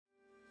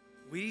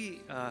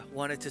We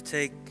wanted to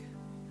take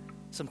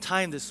some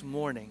time this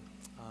morning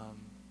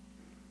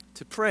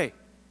to pray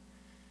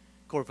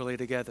corporately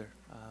together.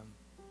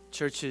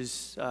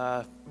 Churches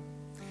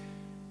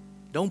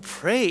don't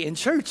pray in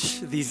church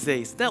these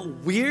days. Isn't that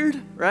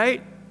weird,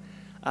 right?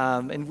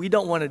 And we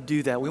don't want to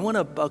do that. We want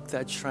to buck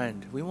that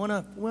trend. We want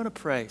to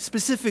pray.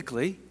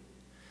 Specifically,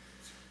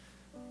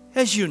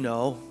 as you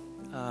know,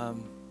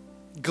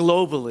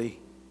 globally,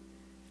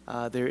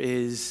 there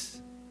is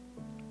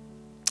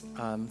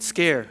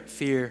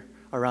fear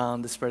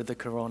around the spread of the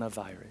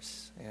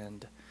coronavirus.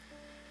 And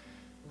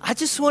I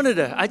just wanted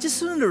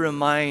to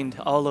remind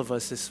all of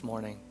us this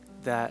morning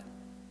that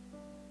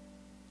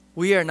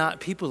we are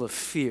not people of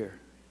fear,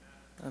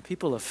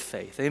 people of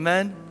faith.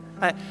 Amen?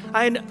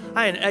 I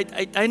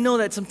know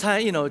that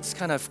sometimes, it's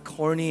kind of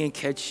corny and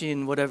catchy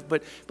and whatever,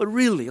 but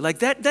really, like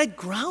that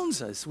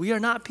grounds us. We are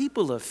not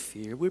people of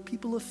fear, we're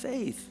people of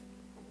faith.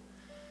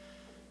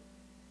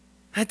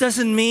 That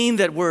doesn't mean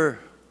that we're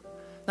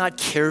not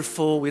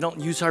careful, we don't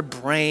use our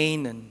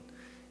brain and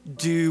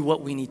do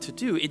what we need to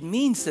do. It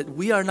means that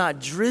we are not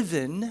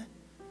driven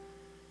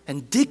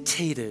and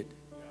dictated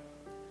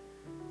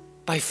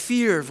by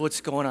fear of what's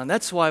going on.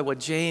 That's why what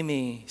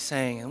Jamie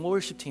sang and what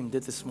worship team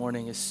did this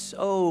morning is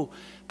so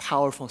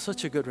powerful,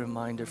 such a good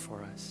reminder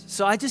for us.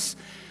 So I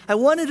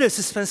wanted us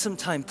to spend some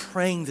time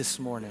praying this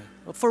morning.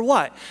 For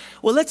what?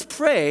 Well, let's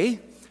pray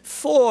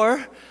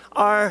for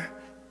our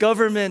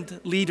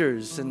government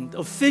leaders and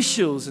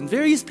officials and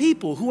various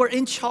people who are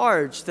in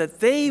charge,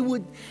 that they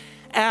would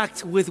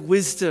act with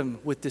wisdom,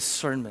 with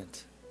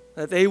discernment,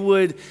 that they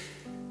would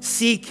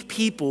seek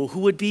people who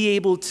would be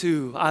able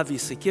to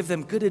obviously give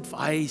them good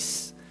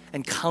advice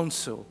and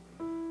counsel,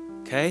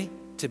 okay,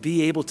 to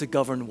be able to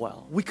govern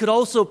well. We could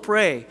also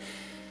pray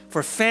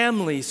for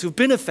families who've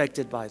been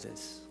affected by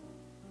this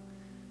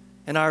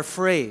and are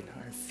afraid,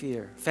 are in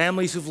fear,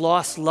 families who've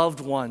lost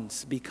loved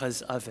ones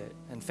because of it,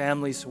 and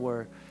families who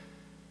are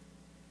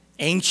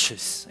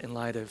anxious in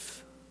light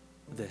of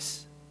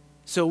this.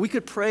 So we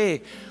could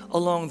pray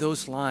along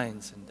those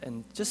lines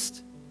and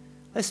just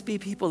let's be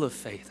people of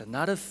faith and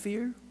not of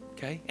fear,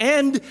 okay?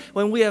 And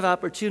when we have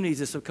opportunities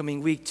this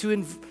upcoming week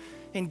to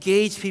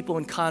engage people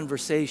in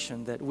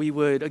conversation, that we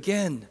would,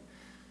 again,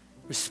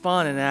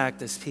 respond and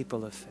act as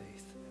people of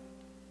faith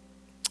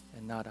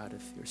and not out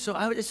of fear. So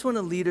I just want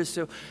to lead us.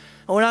 So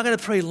we're not going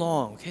to pray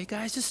long, okay,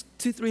 guys? Just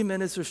 2-3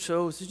 minutes or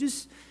so. So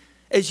just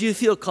as you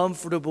feel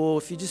comfortable,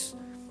 if you just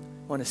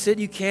want to sit,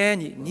 you can.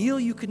 You kneel,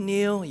 you can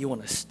kneel. You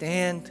want to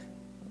stand.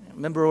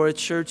 Remember, we're a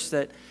church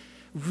that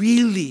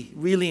really,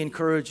 really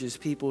encourages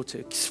people to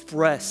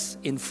express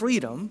in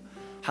freedom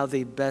how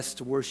they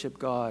best worship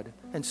God.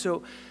 And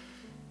so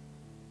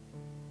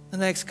the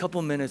next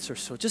couple minutes or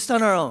so, just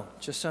on our own,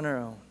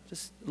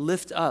 just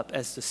lift up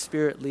as the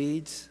Spirit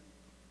leads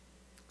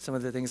some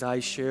of the things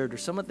I shared or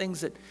some of the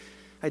things that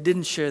I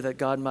didn't share that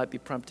God might be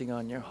prompting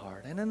on your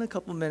heart. And in a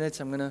couple minutes,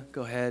 I'm going to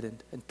go ahead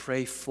and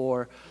pray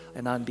for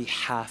and on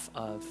behalf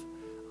of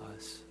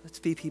us. Let's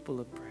be people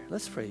of prayer.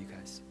 Let's pray, you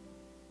guys.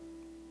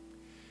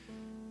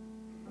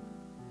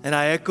 And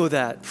I echo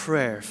that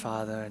prayer,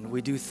 Father, and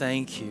we do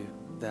thank you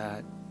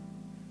that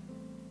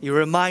you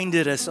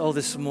reminded us all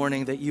this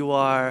morning that you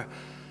are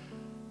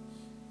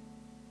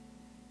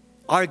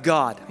our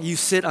God. You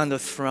sit on the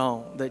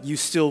throne, that you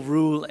still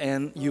rule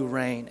and you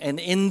reign. And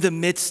in the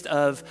midst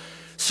of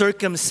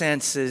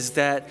circumstances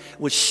that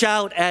would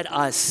shout at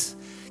us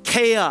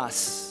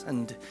chaos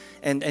and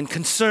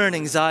concern,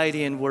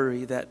 anxiety, and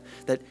worry, that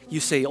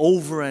you say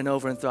over and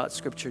over and throughout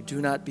Scripture,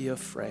 do not be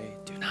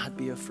afraid, do not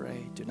be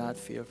afraid, do not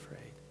be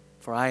afraid,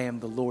 for I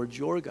am the Lord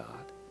your God.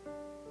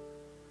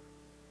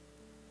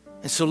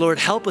 And so, Lord,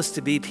 help us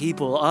to be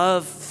people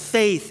of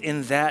faith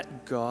in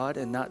that God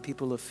and not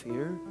people of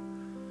fear.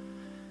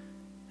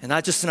 And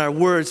not just in our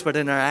words, but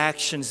in our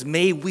actions,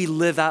 may we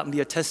live out and be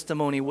a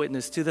testimony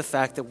witness to the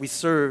fact that we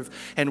serve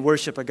and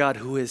worship a God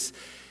who is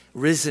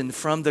risen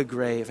from the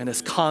grave and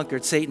has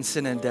conquered Satan,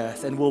 sin, and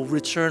death, and will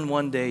return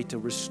one day to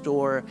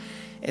restore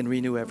and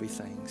renew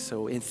everything.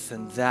 So it's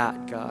in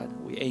that, God,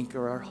 we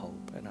anchor our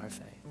hope and our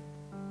faith.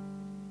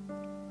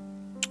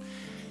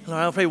 Lord,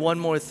 I'll pray one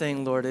more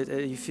thing, Lord.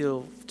 You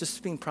feel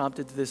just being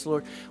prompted to this,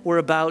 Lord. We're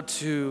about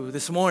to,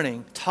 this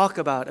morning, talk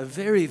about a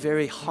very,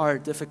 very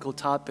hard, difficult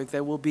topic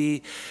that will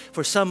be,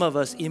 for some of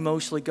us,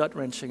 emotionally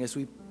gut-wrenching as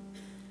we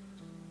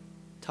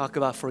talk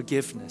about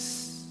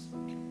forgiveness.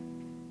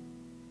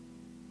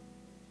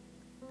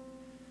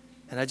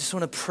 And I just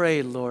want to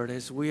pray, Lord,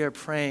 as we are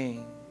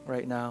praying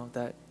right now,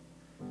 that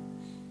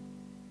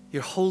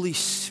your Holy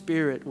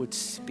Spirit would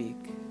speak.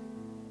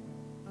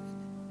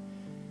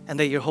 And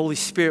that your Holy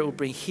Spirit will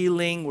bring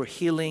healing where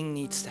healing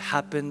needs to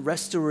happen,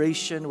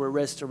 restoration where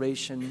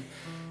restoration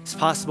is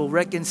possible,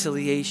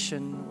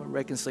 reconciliation where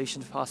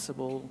reconciliation is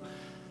possible.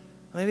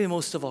 Maybe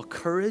most of all,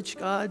 courage,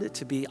 God,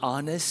 to be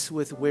honest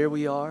with where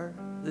we are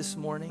this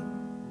morning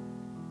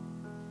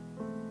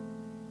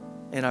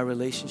in our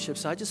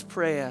relationships. So I just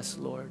pray, ask,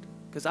 Lord,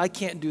 because I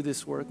can't do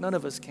this work. None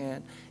of us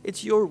can.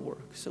 It's your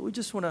work. So we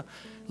just want to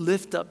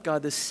lift up,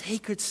 God, this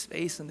sacred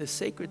space and this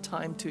sacred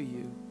time to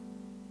you.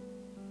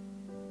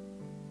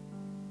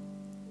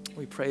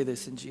 We pray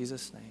this in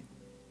Jesus' name.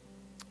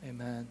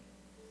 Amen.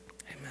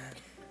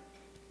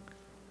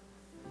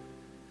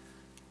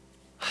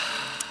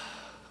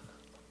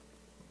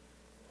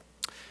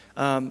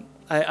 Amen.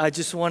 I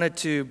just wanted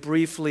to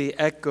briefly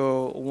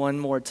echo one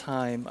more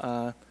time,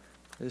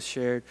 as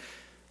shared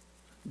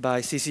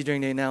by CC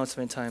during the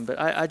announcement time, but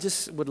I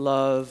just would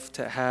love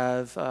to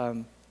have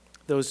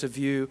those of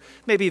you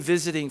maybe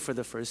visiting for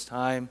the first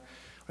time,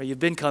 or you've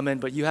been coming,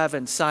 but you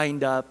haven't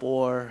signed up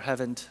or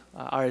haven't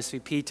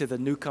RSVP'd to the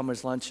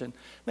newcomers luncheon.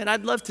 Man,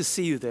 I'd love to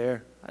see you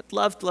there. I'd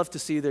love to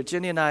see you there.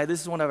 Jenny and I,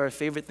 this is one of our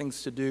favorite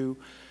things to do,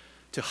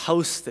 to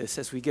host this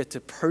as we get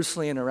to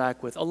personally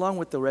interact with, along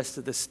with the rest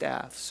of the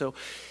staff. So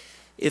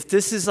if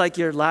this is like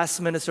your last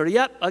minute sort of,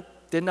 yep, I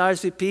didn't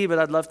RSVP, but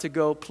I'd love to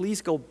go,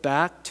 please go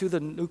back to the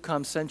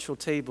Newcom Central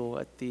table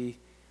at the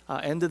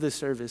end of the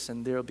service,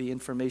 and there'll be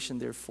information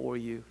there for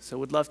you. So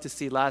we'd love to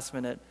see last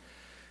minute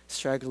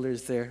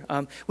stragglers there.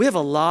 We have a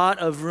lot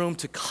of room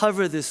to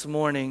cover this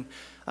morning,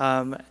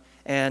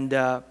 and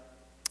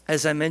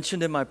as I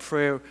mentioned in my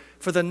prayer,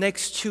 for the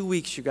next 2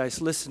 weeks, you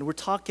guys, listen, we're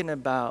talking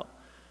about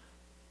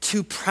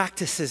 2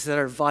 practices that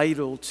are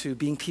vital to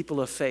being people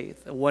of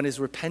faith. One is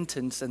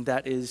repentance, and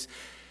that is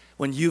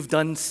when you've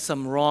done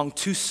some wrong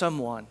to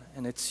someone,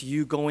 and it's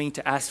you going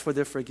to ask for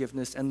their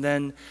forgiveness, and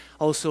then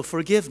also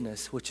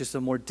forgiveness, which is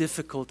the more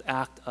difficult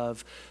act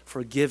of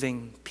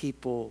forgiving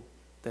people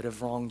that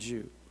have wronged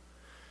you.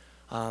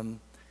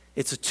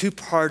 It's a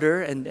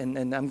 2-parter,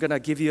 and I'm going to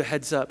give you a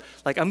heads up.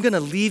 Like, I'm going to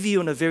leave you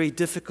in a very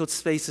difficult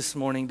space this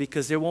morning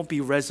because there won't be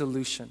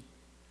resolution.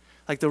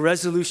 Like, the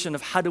resolution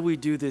of how do we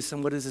do this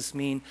and what does this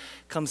mean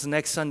comes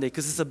next Sunday,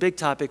 because it's a big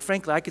topic.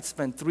 Frankly, I could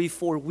spend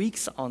 3-4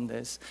 weeks on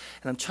this,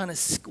 and I'm trying to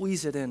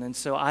squeeze it in. And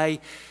so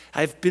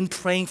I've been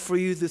praying for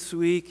you this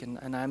week,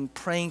 and I'm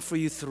praying for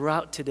you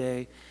throughout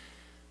today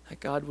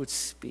that God would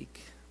speak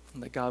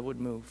and that God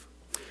would move.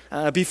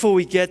 Before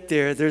we get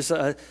there, there's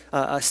a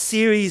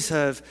series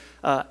of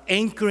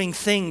anchoring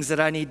things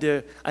that I need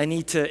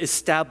to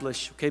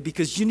establish, okay?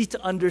 Because you need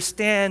to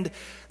understand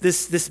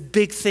this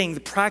big thing, the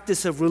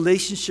practice of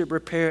relationship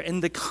repair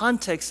in the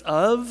context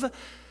of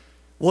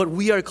what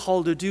we are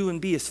called to do and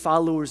be as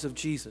followers of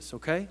Jesus,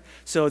 okay?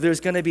 So there's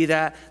going to be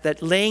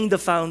that laying the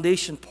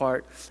foundation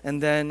part,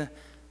 and then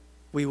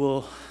we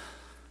will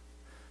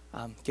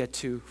get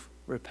to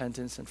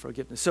repentance and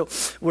forgiveness. So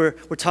we're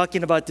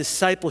talking about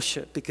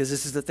discipleship, because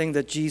this is the thing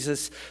that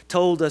Jesus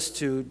told us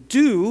to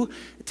do,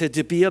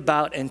 to be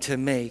about and to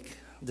make.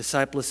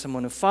 Disciple is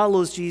someone who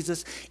follows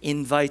Jesus,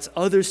 invites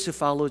others to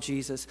follow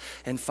Jesus,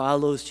 and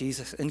follows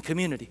Jesus in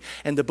community.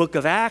 And the book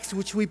of Acts,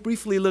 which we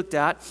briefly looked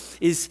at,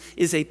 is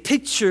a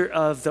picture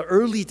of the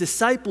early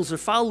disciples or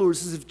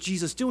followers of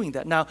Jesus doing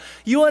that. Now,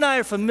 you and I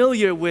are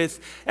familiar with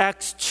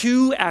Acts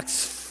 2,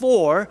 Acts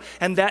 4,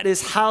 and that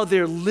is how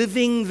they're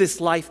living this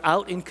life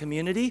out in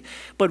community.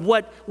 But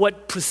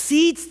what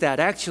precedes that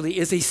actually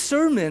is a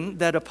sermon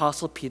that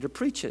Apostle Peter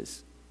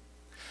preaches.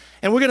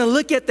 And we're going to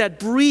look at that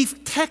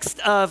brief text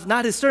of,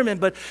 not his sermon,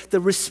 but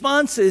the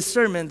response to his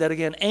sermon that,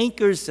 again,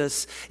 anchors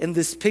us in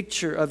this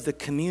picture of the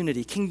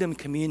community, kingdom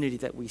community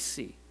that we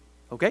see.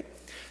 Okay?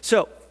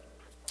 So,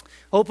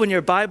 open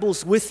your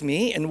Bibles with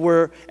me, and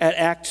we're at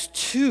Acts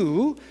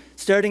 2,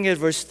 starting at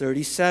verse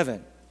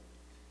 37.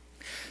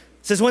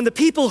 It says, when the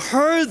people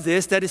heard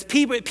this, that is,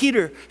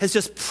 Peter has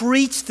just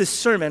preached this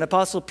sermon,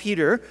 Apostle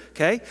Peter,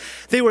 okay?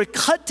 They were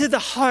cut to the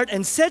heart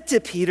and said to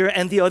Peter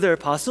and the other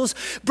apostles,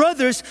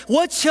 brothers,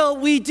 what shall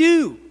we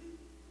do?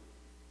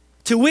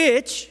 To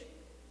which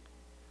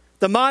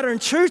the modern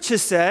church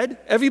has said,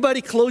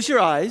 everybody close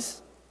your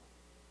eyes.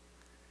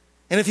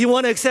 And if you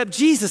want to accept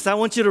Jesus, I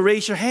want you to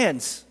raise your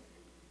hands.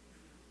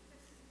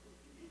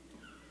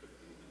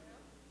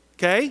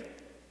 Okay?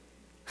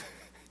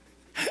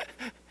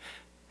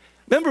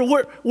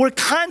 Remember, we're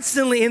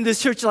constantly in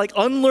this church like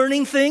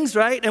unlearning things,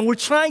 right? And we're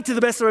trying to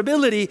the best of our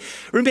ability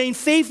remain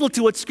faithful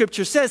to what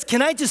Scripture says.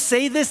 Can I just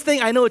say this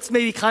thing? I know it's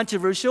maybe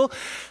controversial.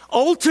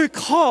 Altar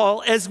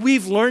call, as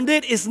we've learned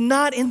it, is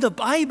not in the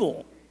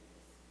Bible.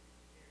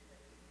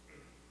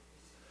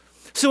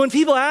 So when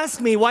people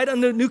ask me, why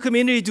don't the new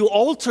community do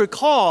altar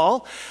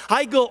call?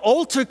 I go,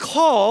 altar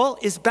call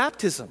is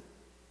baptism.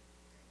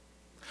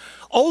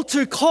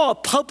 Altar call,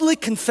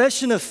 public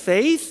confession of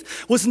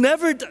faith, was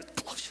never done.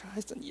 Close your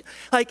eyes.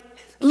 Like,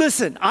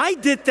 listen, I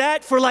did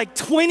that for like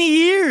 20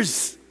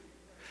 years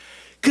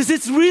because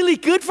it's really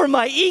good for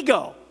my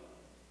ego.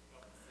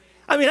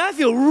 I mean, I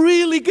feel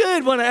really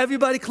good when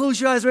everybody close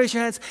your eyes, raise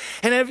your hands,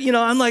 and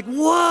I'm like,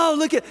 whoa,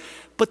 look at.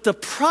 But the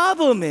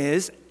problem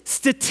is,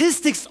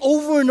 statistics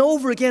over and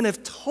over again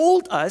have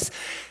told us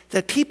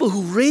that people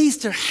who raise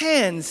their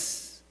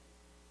hands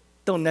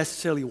don't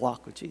necessarily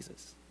walk with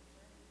Jesus.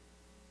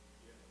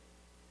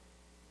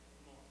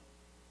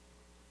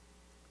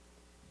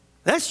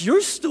 That's your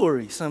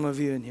story, some of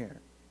you in here.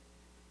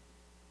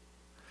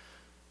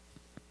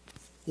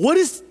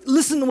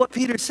 Listen to what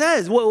Peter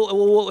says.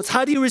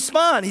 How do you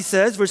respond? He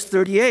says, verse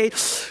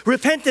 38,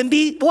 repent and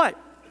be what?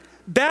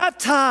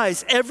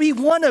 baptize every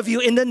one of you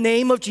in the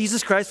name of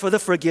Jesus Christ for the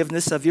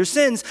forgiveness of your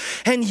sins,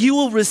 and you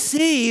will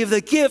receive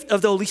the gift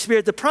of the Holy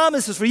Spirit. The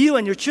promise is for you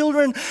and your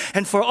children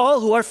and for all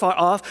who are far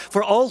off,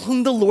 for all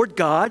whom the Lord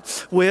God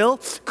will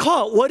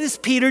call. What is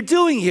Peter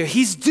doing here?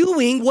 He's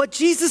doing what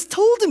Jesus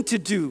told him to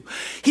do.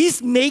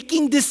 He's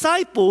making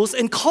disciples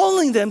and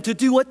calling them to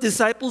do what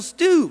disciples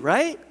do,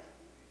 right?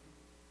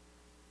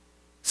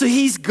 So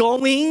he's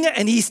going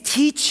and he's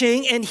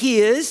teaching and he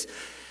is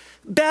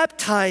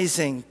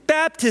baptizing.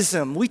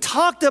 Baptism. We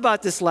talked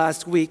about this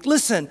last week.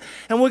 Listen,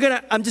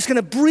 and I'm just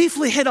gonna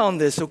briefly hit on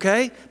this,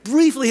 okay?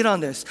 Briefly hit on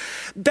this.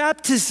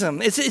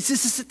 Baptism. It's at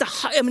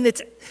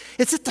the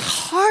it's at the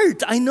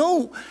heart. I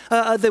know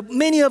that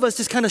many of us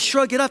just kind of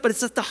shrug it up, but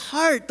it's at the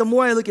heart, the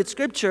more I look at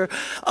Scripture,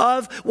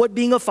 of what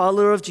being a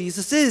follower of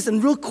Jesus is.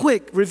 And real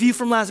quick, review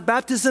from last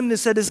baptism, they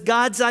said is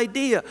God's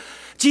idea.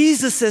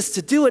 Jesus says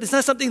to do it. It's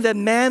not something that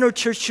man or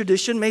church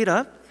tradition made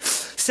up.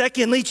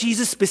 Secondly,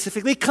 Jesus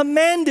specifically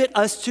commanded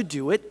us to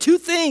do it. Two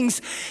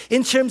things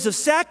in terms of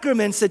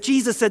sacraments that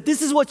Jesus said,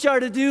 this is what you are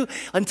to do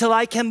until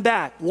I come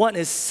back. One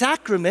is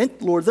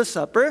sacrament, Lord of the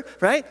Supper,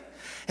 right?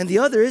 And the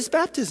other is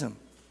baptism.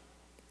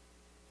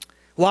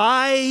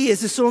 Why is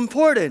this so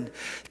important?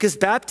 Because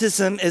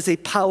baptism is a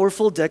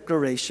powerful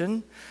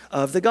declaration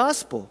of the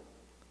gospel.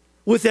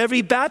 With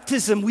every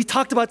baptism, we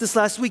talked about this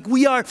last week,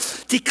 we are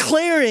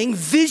declaring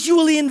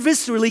visually and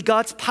viscerally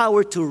God's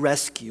power to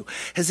rescue.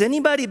 Has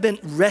anybody been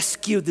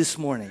rescued this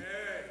morning?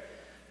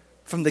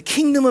 From the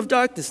kingdom of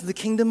darkness to the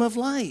kingdom of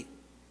light.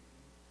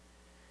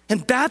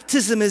 And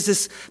baptism is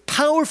this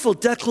powerful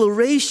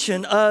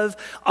declaration of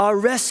our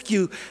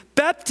rescue.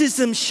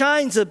 Baptism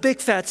shines a big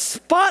fat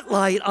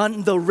spotlight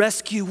on the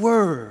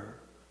rescuer.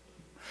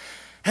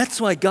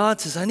 That's why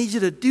God says, I need you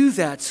to do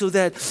that so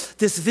that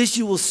this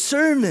visual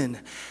sermon,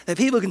 that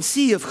people can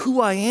see of who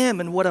I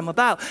am and what I'm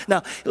about.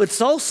 Now,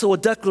 it's also a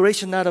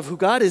declaration not of who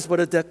God is, but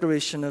a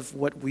declaration of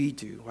what we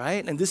do,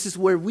 right? And this is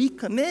where we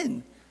come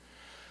in.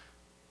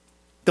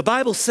 The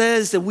Bible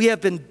says that we have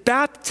been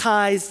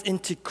baptized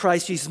into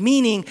Christ Jesus,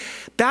 meaning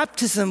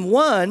baptism,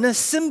 one,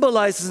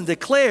 symbolizes and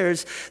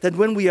declares that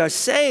when we are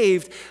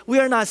saved, we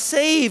are not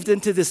saved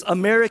into this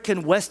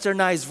American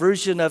westernized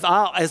version of,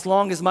 as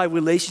long as my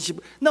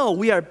relationship. No,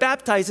 we are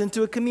baptized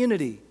into a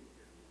community.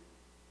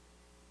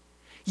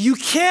 You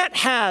can't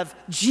have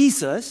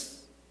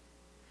Jesus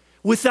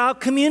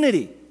without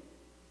community.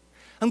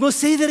 I'm going to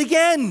say that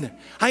again.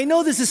 I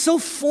know this is so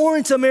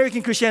foreign to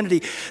American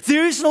Christianity.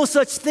 There is no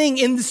such thing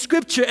in the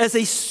Scripture as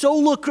a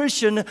solo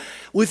Christian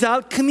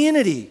without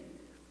community.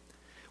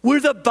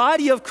 We're the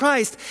body of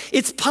Christ.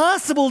 It's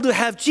possible to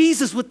have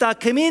Jesus without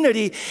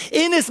community,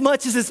 in as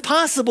much as it's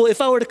possible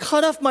if I were to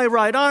cut off my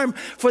right arm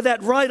for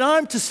that right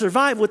arm to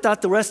survive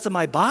without the rest of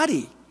my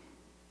body.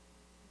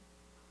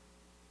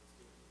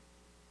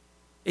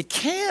 It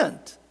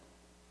can't.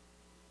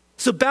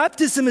 So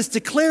baptism is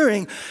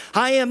declaring,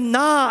 I am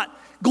not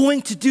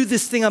going to do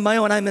this thing on my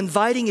own. I'm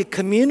inviting a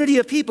community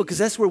of people because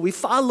that's where we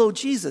follow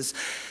Jesus.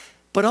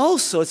 But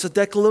also it's a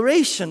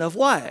declaration of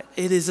what?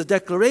 It is a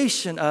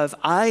declaration of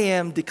I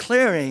am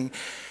declaring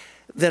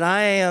that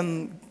I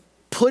am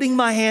putting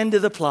my hand to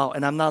the plow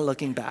and I'm not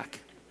looking back.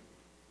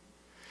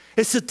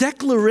 It's a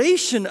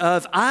declaration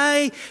of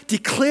I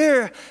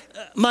declare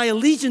my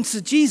allegiance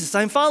to Jesus.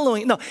 I'm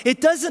following. No, it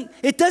doesn't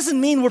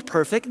mean we're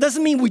perfect. It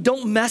doesn't mean we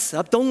don't mess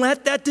up. Don't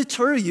let that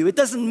deter you. It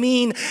doesn't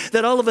mean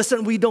that all of a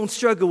sudden we don't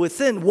struggle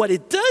within. What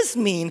it does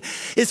mean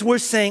is we're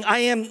saying I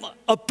am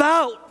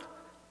about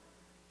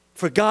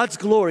for God's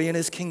glory and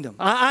His kingdom.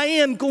 I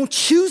am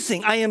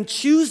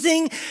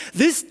choosing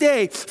this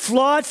day,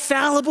 flawed,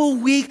 fallible,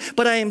 weak,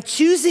 but I am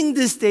choosing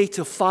this day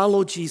to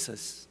follow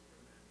Jesus.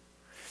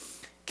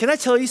 Can I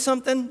tell you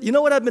something? You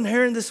know what I've been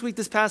hearing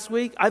this past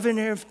week? I've been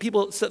hearing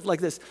people like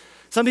this.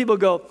 Some people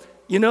go,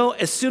 you know,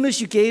 as soon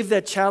as you gave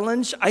that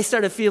challenge, I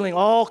started feeling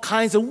all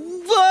kinds of,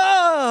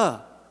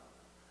 whoa!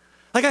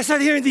 Like I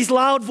started hearing these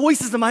loud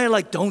voices in my head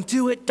like, don't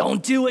do it,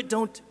 don't do it,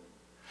 don't.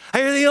 I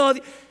hear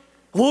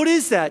what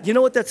is that? You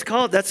know what that's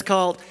called? That's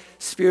called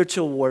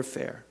spiritual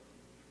warfare.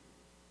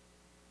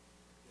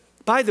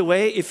 By the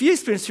way, if you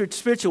experience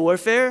spiritual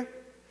warfare,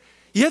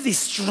 you have these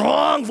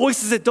strong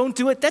voices that don't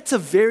do it, that's a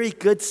very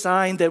good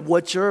sign that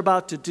what you're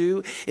about to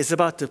do is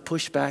about to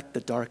push back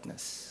the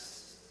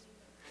darkness.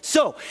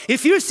 So,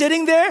 if you're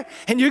sitting there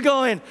and you're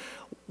going,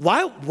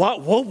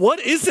 what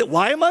is it?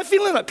 Why am I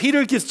feeling that?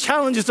 Peter gives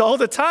challenges all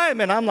the time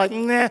and I'm like,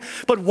 nah,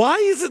 but why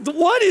is it?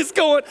 What is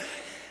going?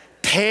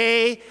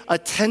 Pay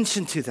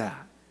attention to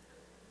that.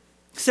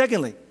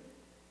 Secondly,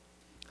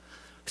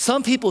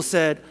 some people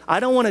said, I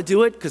don't want to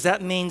do it because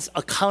that means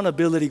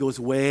accountability goes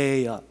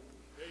way up.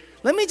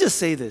 Let me just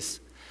say this.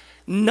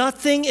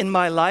 Nothing in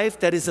my life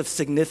that is of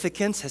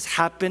significance has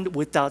happened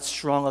without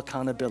strong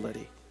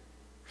accountability.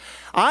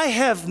 I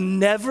have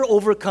never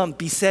overcome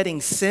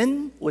besetting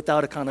sin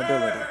without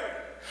accountability.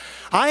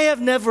 I have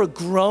never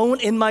grown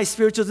in my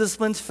spiritual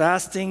disciplines,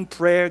 fasting,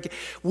 prayer,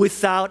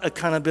 without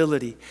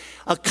accountability.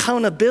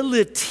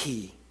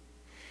 Accountability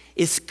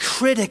is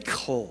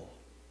critical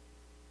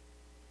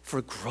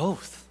for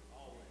growth.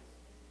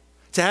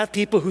 To have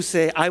people who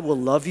say, I will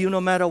love you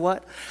no matter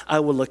what, I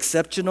will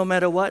accept you no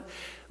matter what,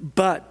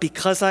 but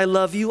because I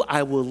love you,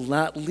 I will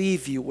not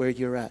leave you where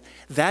you're at.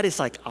 That is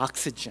like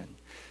oxygen.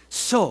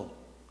 So,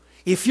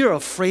 if you're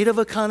afraid of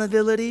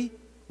accountability,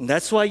 and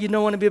that's why you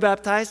don't want to be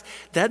baptized,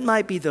 that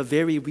might be the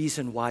very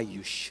reason why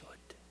you should.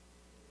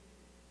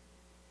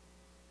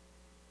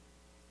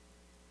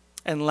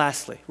 And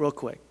lastly, real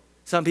quick,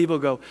 some people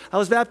go, I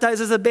was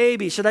baptized as a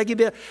baby. Should I give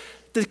you?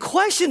 The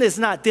question is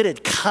not, did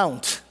it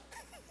count?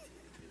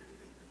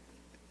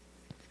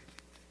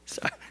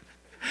 Sorry.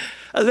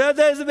 I was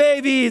baptized as a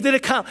baby. Did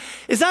it count?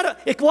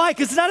 Why?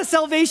 Because it's not a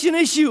salvation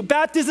issue.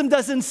 Baptism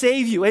doesn't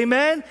save you.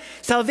 Amen?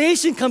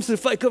 Salvation comes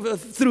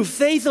through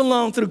faith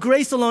alone, through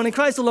grace alone, in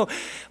Christ alone.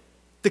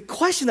 The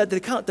question that did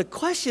it count? The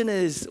question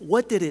is,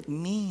 what did it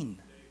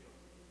mean?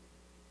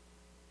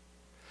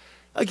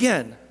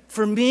 Again,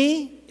 for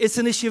me, it's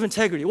an issue of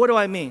integrity. What do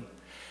I mean?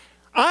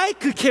 I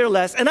could care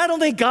less, and I don't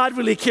think God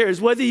really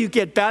cares whether you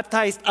get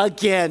baptized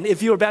again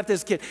if you were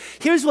baptized as a kid.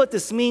 Here's what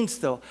this means,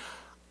 though.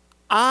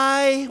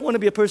 I want to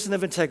be a person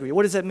of integrity.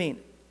 What does that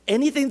mean?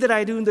 Anything that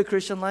I do in the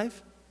Christian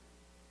life,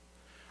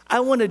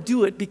 I want to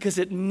do it because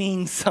it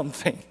means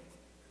something.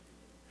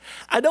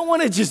 I don't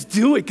want to just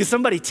do it because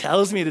somebody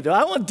tells me to do it.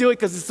 I want to do it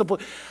because it's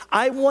supposed.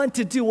 I want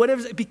to do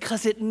whatever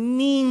because it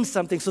means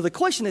something. So the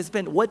question has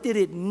been, what did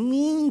it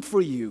mean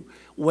for you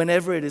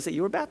whenever it is that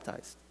you were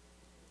baptized?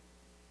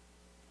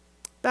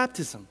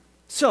 Baptism.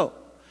 So,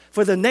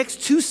 for the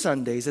next 2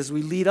 Sundays as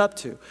we lead up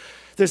to,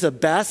 there's a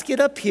basket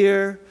up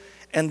here,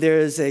 and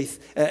there's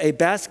a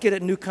basket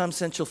at Newcom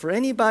Central for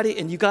anybody,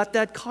 and you got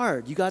that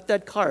card. You got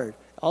that card.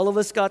 All of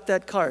us got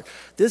that card.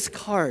 This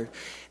card,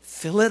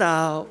 fill it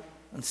out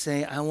and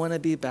say, I want to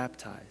be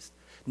baptized.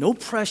 No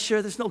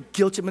pressure. There's no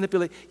guilt to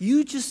manipulate.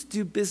 You just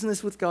do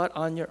business with God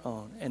on your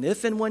own. And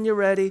if and when you're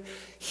ready,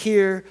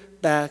 here,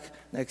 back,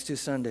 next 2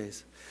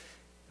 Sundays.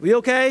 We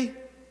okay?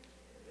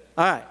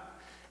 All right.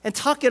 And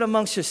talk it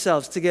amongst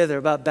yourselves together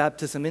about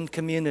baptism in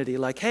community.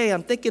 Like, hey,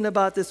 I'm thinking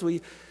about this.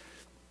 I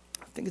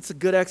think it's a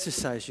good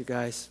exercise, you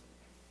guys.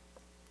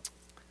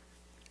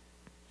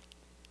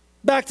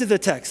 Back to the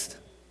text.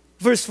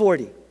 Verse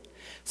 40.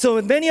 So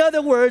in many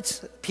other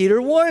words,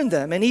 Peter warned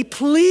them and he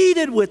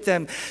pleaded with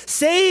them,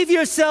 save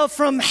yourselves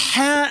from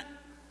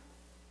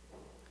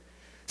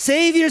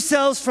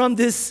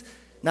this,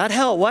 not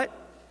hell, what?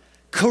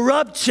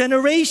 Corrupt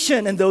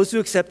generation. And those who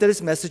accepted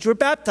his message were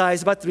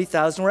baptized. About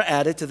 3,000 were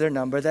added to their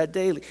number that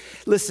day.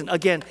 Listen,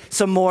 again,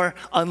 some more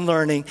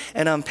unlearning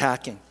and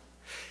unpacking.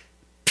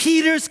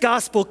 Peter's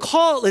gospel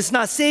call is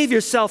not save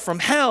yourself from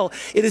hell.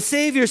 It is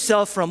save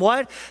yourself from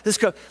what?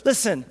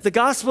 Listen, the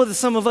gospel that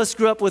some of us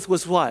grew up with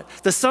was what?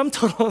 The sum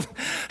total of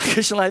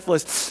Christian life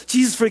was,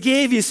 Jesus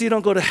forgave you so you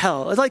don't go to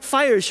hell. It's like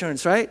fire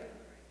insurance, right?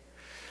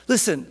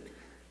 Listen,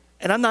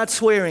 and I'm not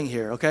swearing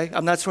here, okay?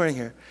 I'm not swearing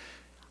here.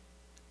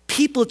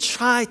 People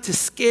try to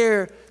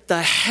scare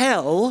the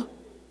hell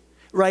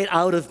right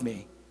out of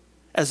me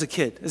as a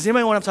kid. Does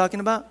anybody know what I'm talking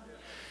about?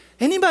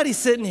 Anybody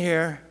sitting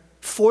here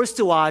forced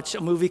to watch a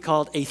movie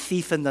called A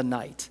Thief in the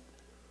Night?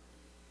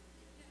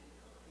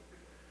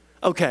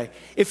 Okay,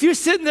 if you're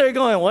sitting there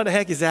going, what the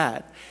heck is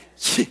that?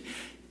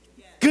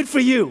 Good for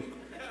you,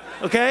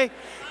 okay?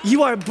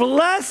 You are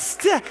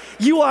blessed.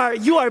 You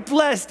are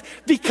blessed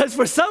because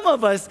for some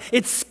of us,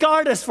 it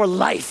scarred us for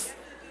life.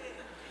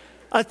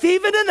 A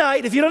Thief in the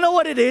Night, if you don't know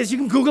what it is, you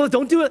can Google it.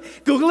 Don't do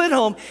it. Google it at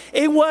home.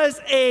 It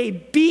was a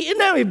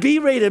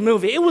B-rated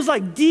movie. It was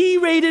like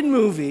D-rated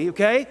movie,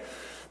 okay,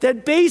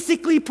 that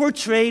basically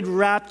portrayed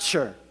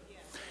rapture.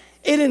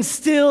 It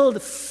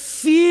instilled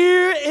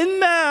fear en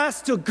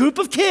masse to a group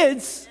of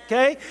kids,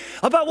 okay,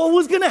 about what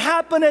was going to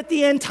happen at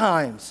the end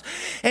times.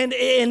 And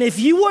if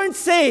you weren't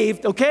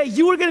saved, okay,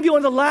 you were going to be one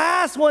of the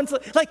last ones.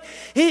 Like,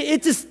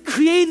 it just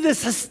created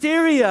this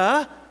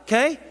hysteria,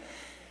 okay?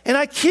 And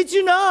I kid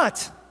you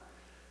not,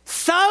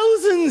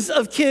 thousands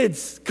of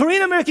kids,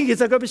 Korean American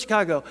kids, I grew up in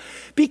Chicago,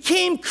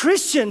 became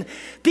Christian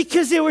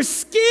because they were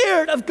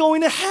scared of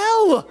going to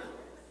hell.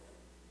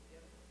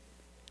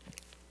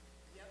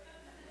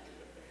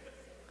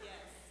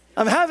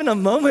 I'm having a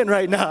moment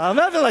right now. I'm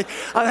having like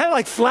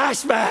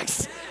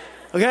flashbacks.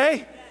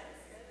 Okay?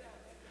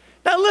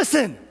 Now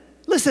listen.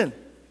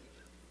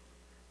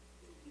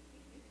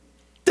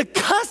 The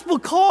gospel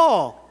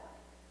call.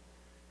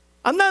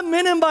 I'm not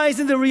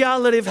minimizing the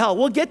reality of hell.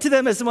 We'll get to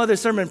them at some other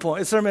sermon,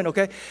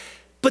 okay?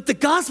 But the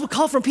gospel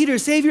call from Peter,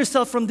 save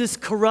yourself from this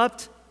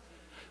corrupt.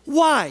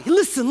 Why?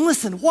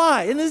 Listen,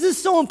 why? And this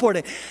is so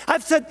important.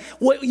 I've said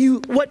what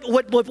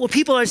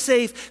people are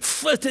saved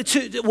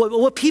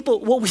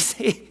what we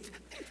say.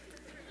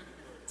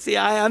 See,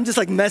 I'm just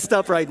like messed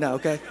up right now,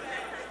 okay?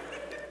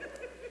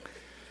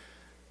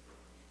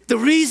 The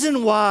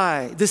reason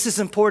why this is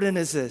important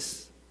is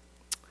this.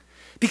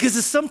 Because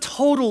the sum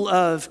total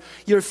of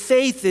your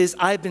faith is,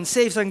 I've been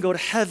saved so I can go to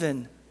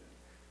heaven.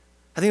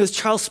 I think it was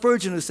Charles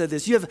Spurgeon who said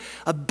this. You have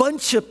a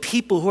bunch of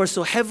people who are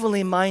so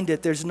heavenly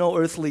minded, there's no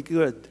earthly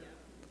good.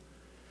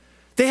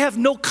 They have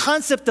no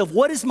concept of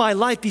what is my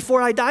life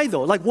before I die,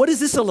 though. Like, what is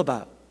this all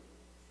about?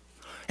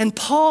 And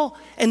Paul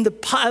and the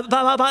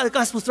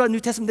Gospels throughout the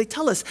New Testament, they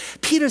tell us,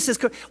 Peter says,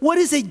 what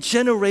is a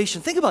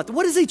generation? Think about it.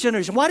 What is a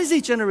generation? What is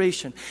a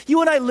generation? You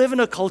and I live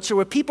in a culture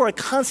where people are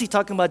constantly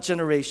talking about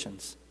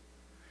generations.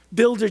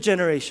 Builder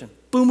generation,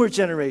 boomer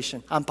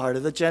generation. I'm part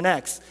of the Gen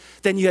X.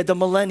 Then you had the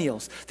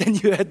millennials. Then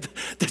you had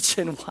the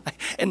Gen Y.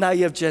 And now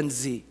you have Gen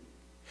Z.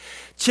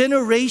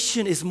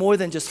 Generation is more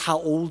than just how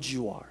old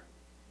you are.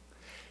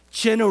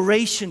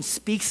 Generation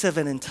speaks of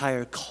an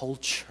entire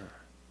culture.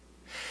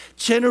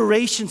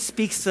 Generation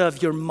speaks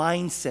of your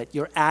mindset,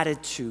 your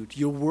attitude,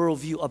 your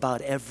worldview about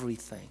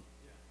everything.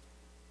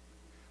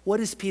 What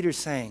is Peter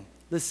saying?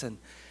 Listen,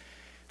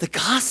 the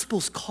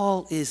gospel's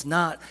call is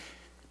not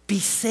be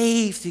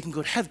saved, you can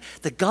go to heaven.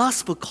 The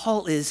gospel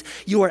call is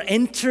you are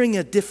entering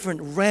a different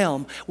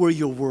realm where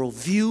your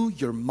worldview,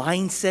 your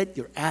mindset,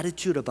 your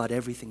attitude about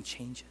everything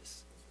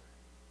changes.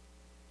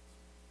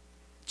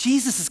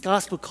 Jesus'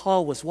 gospel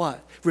call was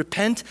what?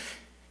 Repent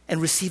and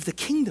receive the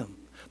kingdom.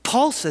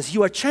 Paul says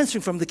you are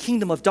transferring from the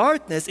kingdom of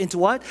darkness into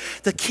what?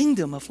 The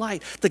kingdom of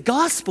light. The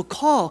gospel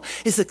call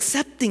is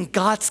accepting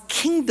God's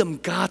kingdom,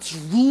 God's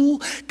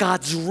rule,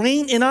 God's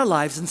reign in our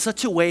lives in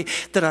such a way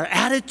that our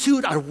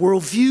attitude, our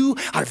worldview,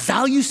 our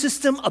value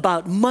system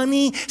about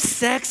money,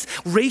 sex,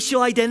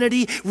 racial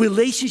identity,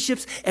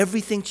 relationships,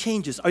 everything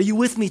changes. Are you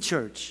with me,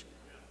 church?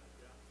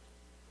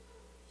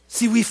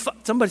 See,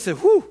 somebody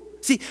said, whoo.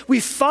 See,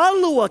 we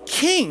follow a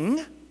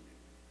king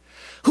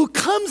who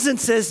comes and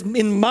says,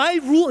 in my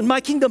rule, in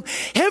my kingdom,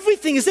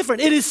 everything is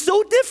different. It is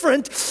so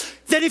different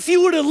that if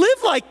you were to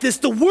live like this,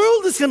 the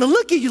world is going to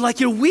look at you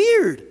like you're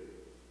weird.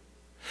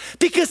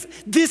 Because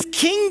this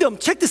kingdom,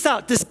 check this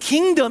out, this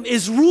kingdom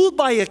is ruled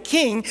by a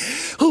king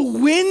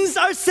who wins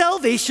our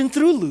salvation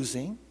through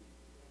losing,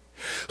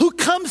 who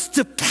comes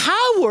to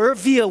power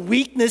via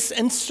weakness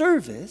and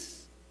service,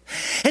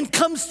 and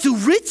comes to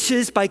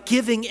riches by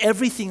giving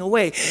everything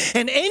away.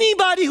 And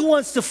anybody who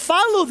wants to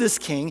follow this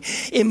king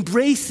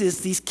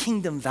embraces these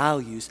kingdom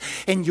values,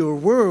 and your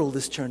world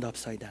is turned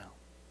upside down.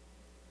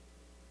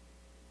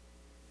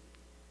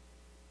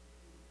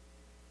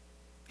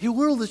 Your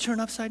world is turned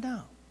upside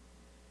down.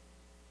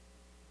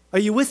 Are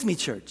you with me,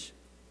 church?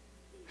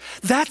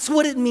 That's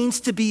what it means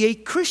to be a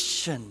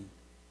Christian.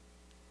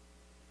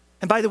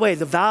 And by the way,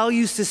 the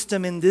value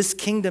system in this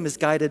kingdom is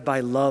guided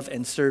by love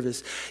and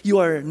service. You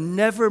are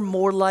never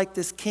more like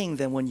this king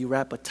than when you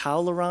wrap a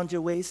towel around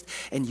your waist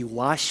and you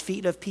wash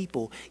feet of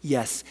people.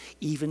 Yes,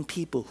 even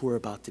people who are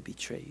about to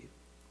betray you.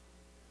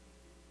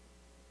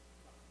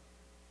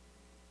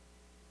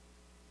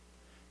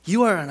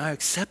 You are now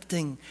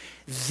accepting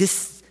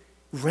this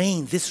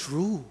reign, this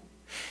rule.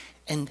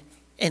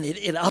 And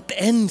it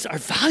upends our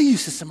value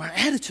system, our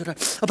attitude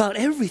about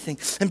everything.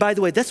 And by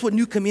the way, that's what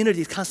New Community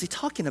is constantly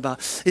talking about,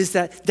 is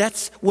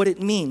that's what it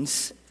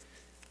means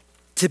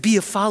to be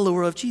a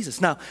follower of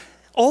Jesus. Now,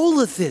 all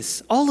of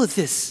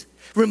this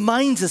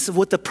reminds us of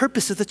what the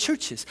purpose of the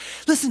church is.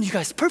 Listen, you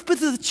guys, the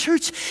purpose of the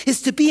church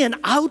is to be an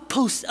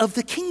outpost of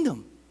the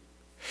kingdom.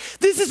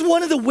 This is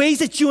one of the ways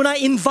that you and I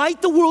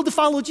invite the world to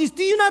follow Jesus.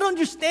 Do you not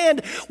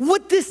understand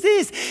what this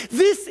is?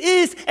 This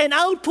is an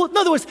output. In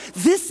other words,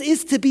 this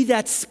is to be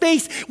that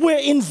space where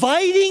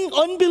inviting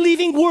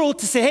unbelieving world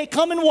to say, hey,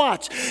 come and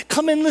watch,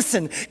 come and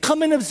listen,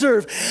 come and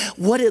observe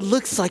what it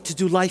looks like to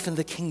do life in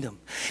the kingdom.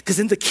 Because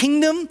in the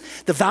kingdom,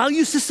 the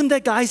value system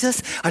that guides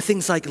us are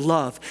things like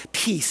love,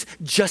 peace,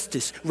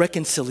 justice,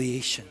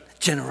 reconciliation,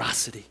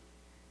 generosity.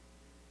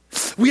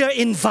 We are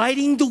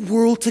inviting the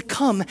world to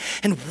come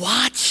and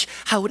watch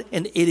how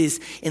and it is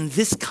in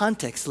this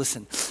context,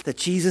 listen, that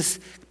Jesus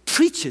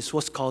preaches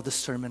what's called the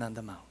Sermon on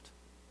the Mount.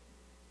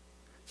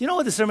 Do you know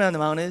what the Sermon on the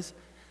Mount is?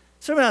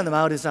 Sermon on the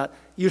Mount is not,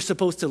 you're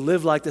supposed to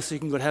live like this so you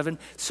can go to heaven.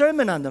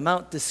 Sermon on the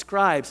Mount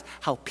describes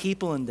how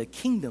people in the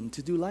kingdom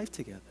to do life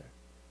together.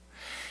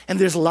 And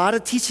there's a lot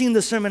of teaching in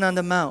the Sermon on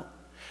the Mount.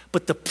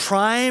 But the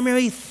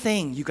primary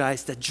thing, you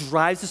guys, that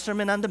drives the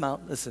Sermon on the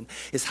Mount, listen,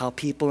 is how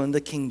people in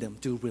the kingdom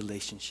do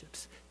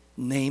relationships.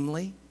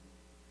 Namely,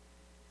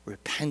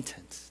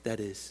 repentance. That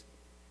is,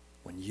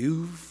 when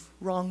you've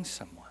wronged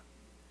someone.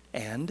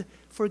 And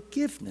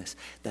forgiveness.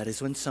 That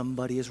is when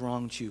somebody has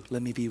wronged you.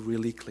 Let me be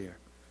really clear.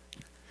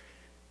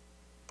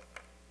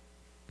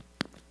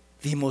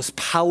 The most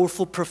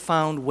powerful,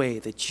 profound way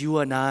that you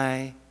and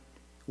I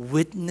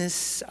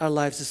witness our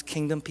lives as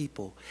kingdom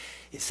people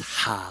is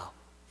how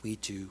we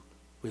do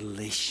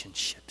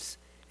relationships,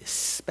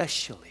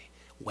 especially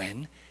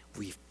when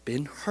we've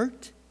been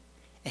hurt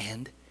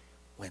and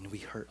when we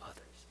hurt others.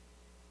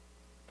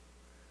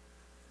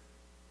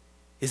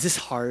 Is this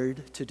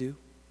hard to do?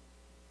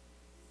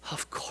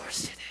 Of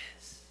course it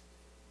is.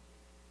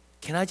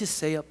 Can I just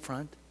say up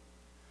front,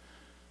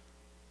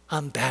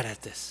 I'm bad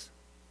at this.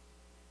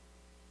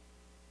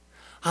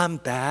 I'm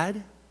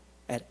bad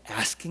at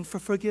asking for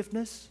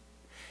forgiveness,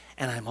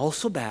 and I'm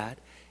also bad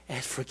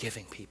at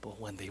forgiving people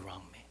when they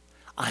wrong me.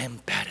 I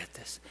am bad at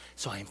this.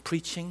 So I am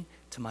preaching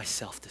to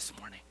myself this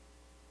morning.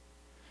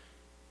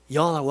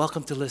 Y'all are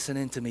welcome to listen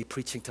in to me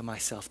preaching to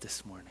myself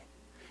this morning.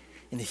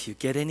 And if you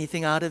get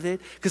anything out of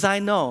it, because I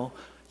know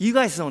You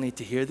guys don't need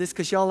to hear this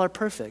because y'all are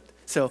perfect.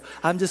 So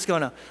I'm just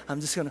gonna.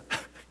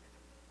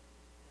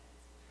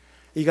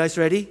 You guys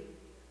ready?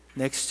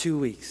 Next 2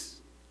 weeks.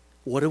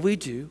 What do we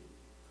do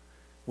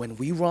when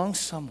we wrong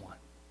someone?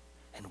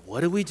 And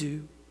what do we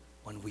do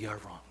when we are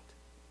wronged?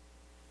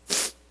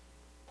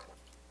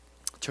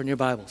 Turn your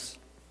Bibles.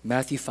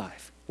 Matthew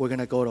 5. We're going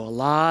to go to a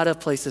lot of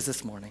places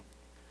this morning.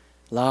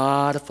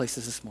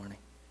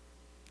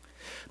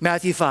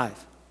 Matthew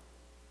 5.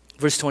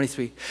 Verse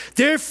 23.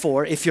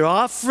 Therefore, if you're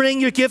offering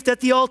your gift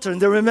at the altar,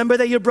 and then remember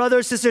that your brother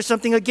or sister has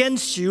something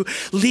against you,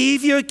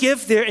 leave your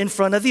gift there in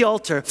front of the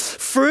altar.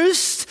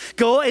 First,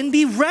 go and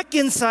be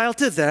reconciled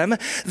to them.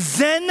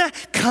 Then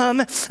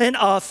come and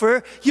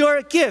offer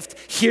your gift.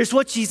 Here's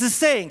what Jesus is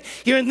saying.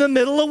 You're in the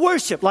middle of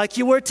worship like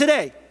you were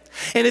today.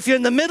 And if you're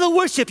in the middle of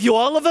worship, you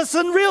all of a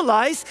sudden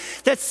realize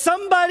that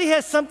somebody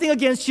has something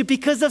against you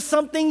because of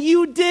something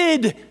you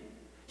did.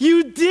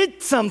 You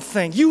did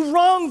something. You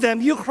wronged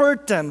them. You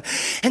hurt them.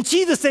 And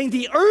Jesus is saying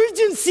the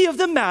urgency of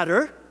the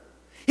matter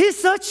is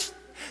such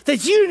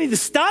that you need to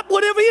stop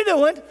whatever you're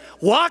doing,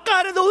 walk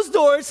out of those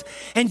doors,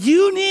 and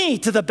you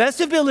need, to the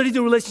best ability,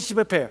 to relationship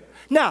repair.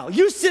 Now,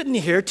 you're sitting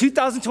here,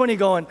 2020,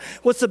 going,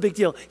 what's the big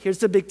deal? Here's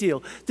the big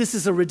deal. This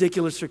is a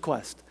ridiculous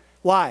request.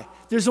 Why?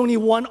 There's only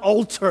one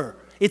altar.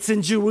 It's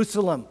in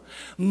Jerusalem.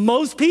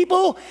 Most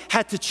people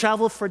had to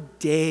travel for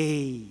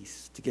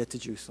days to get to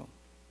Jerusalem.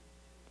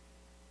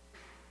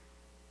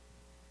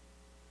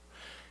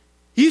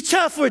 You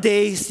travel for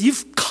days,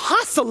 you've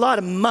cost a lot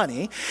of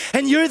money,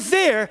 and you're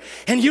there,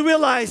 and you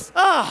realize,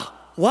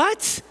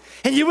 what?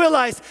 And you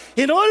realize,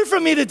 in order for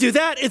me to do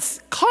that, it's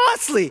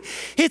costly,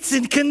 it's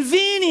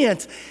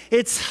inconvenient,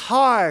 it's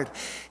hard,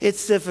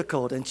 it's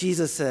difficult. And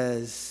Jesus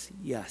says,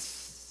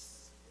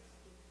 yes.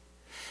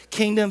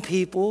 Kingdom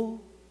people,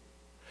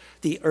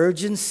 the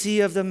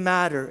urgency of the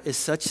matter is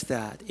such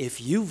that if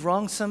you've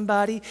wronged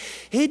somebody,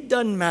 it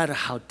doesn't matter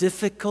how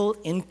difficult,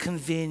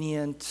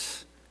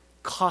 inconvenient,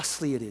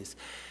 costly it is.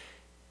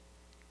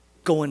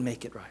 Go and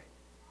make it right.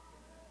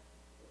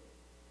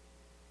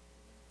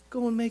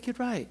 Go and make it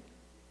right.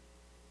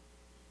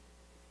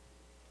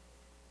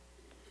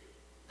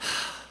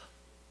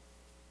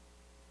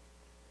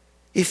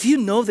 If you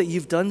know that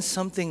you've done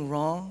something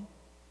wrong,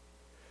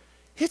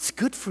 it's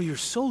good for your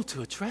soul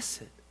to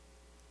address it.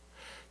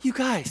 You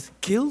guys,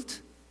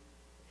 guilt,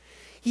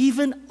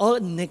 even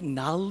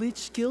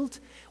unacknowledged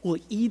guilt, will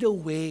eat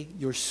away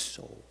your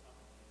soul.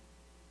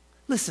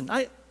 Listen.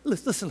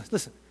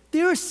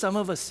 There are some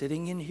of us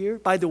sitting in here.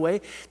 By the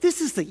way, this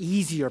is the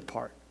easier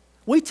part.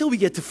 Wait till we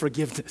get to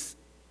forgiveness.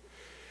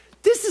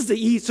 This is the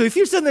easy. So if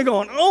you're sitting there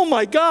going, oh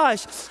my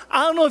gosh,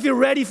 I don't know if you're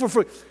ready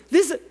for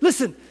this.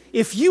 Listen,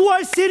 if you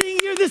are sitting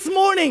here this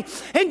morning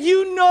and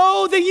you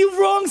know that you've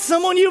wronged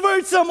someone, you've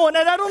hurt someone,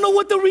 and I don't know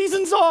what the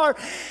reasons are,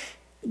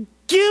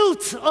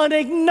 guilt,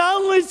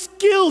 unacknowledged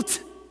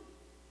guilt,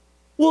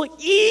 will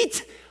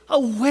eat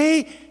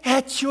away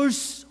at your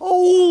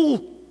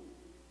soul.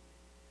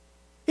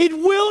 It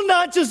will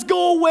not just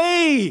go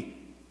away.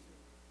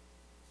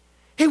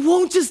 It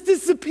won't just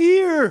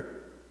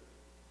disappear.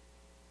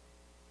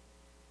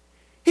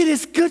 It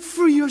is good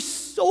for your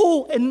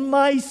soul and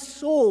my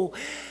soul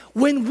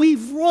when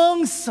we've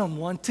wronged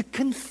someone to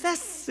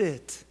confess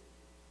it.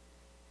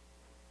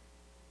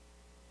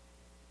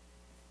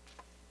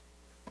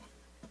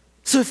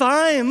 So if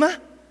I'm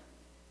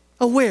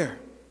aware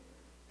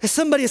that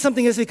somebody has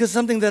something against me because of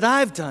something that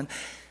I've done,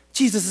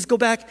 Jesus says, go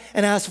back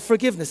and ask for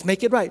forgiveness.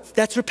 Make it right.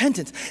 That's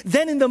repentance.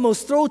 Then in the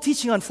most thorough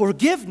teaching on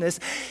forgiveness,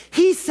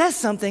 he says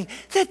something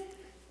that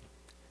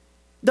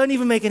doesn't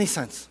even make any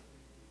sense.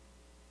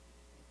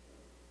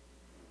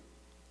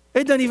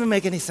 It doesn't even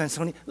make any sense.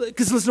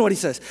 Because listen to what he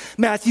says.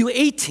 Matthew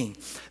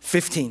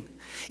 18:15.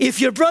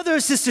 If your brother or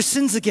sister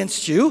sins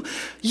against you,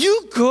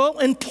 you go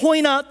and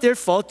point out their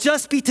fault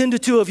just between the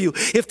two of you.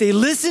 If they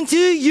listen to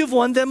you, you've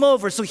won them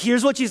over. So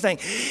here's what she's saying.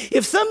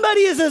 If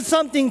somebody has done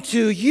something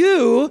to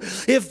you,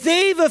 if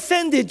they've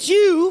offended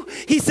you,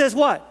 he says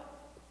what?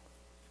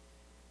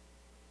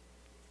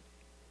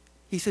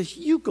 He says,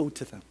 you go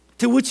to them.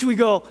 To which we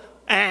go,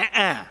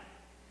 I'm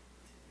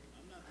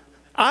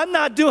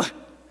not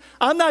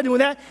doing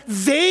that.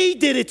 They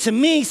did it to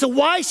me, so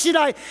why should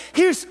I?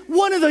 Here's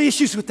one of the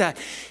issues with that,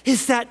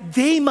 is that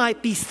they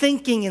might be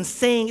thinking and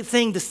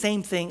saying the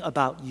same thing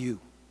about you.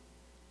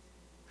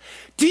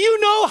 Do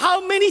you know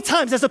how many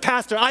times as a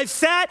pastor I've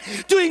sat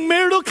doing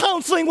marital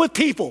counseling with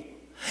people,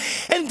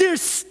 and they're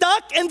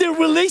stuck and their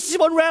relationship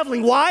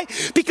unraveling? Why?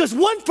 Because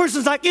one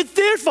person's like, it's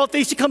their fault,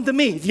 they should come to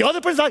me. The other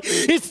person's like,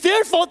 it's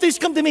their fault, they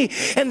should come to me.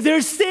 And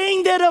they're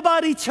saying that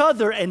about each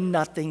other and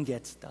nothing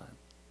gets done.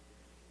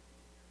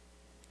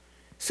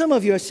 Some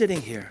of you are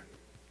sitting here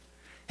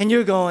and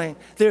you're going,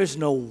 there's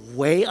no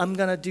way I'm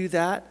going to do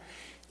that.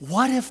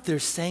 What if they're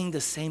saying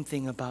the same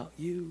thing about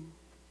you?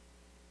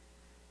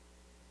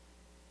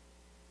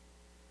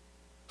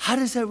 How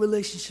does that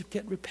relationship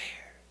get repaired?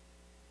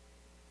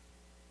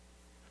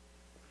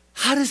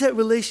 How does that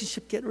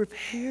relationship get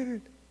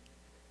repaired?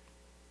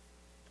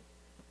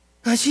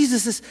 Now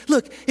Jesus says,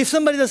 look, if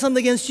somebody does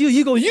something against you,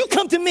 you go, you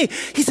come to me.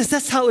 He says,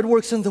 that's how it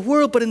works in the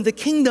world, but in the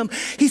kingdom,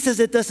 he says,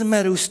 it doesn't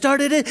matter who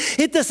started it.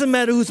 It doesn't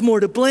matter who's more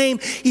to blame.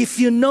 If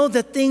you know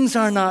that things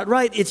are not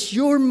right, it's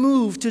your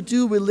move to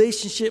do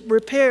relationship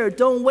repair.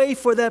 Don't wait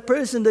for that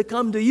person to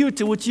come to you,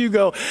 to which you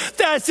go,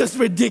 that's just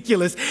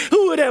ridiculous.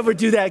 Who would ever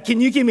do that?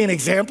 Can you give me an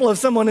example of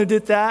someone who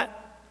did that?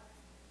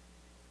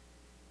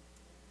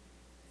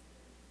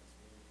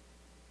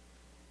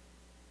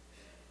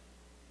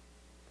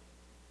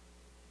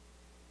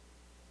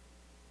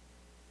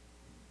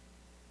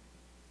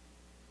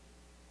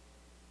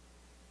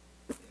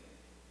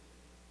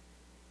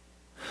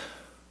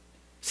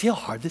 See how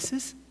hard this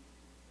is?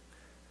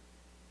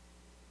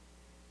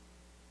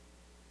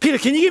 Peter,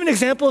 can you give an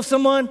example of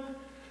someone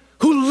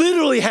who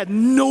literally had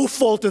no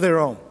fault of their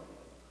own?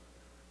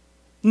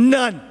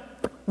 None.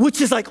 Which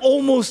is like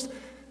almost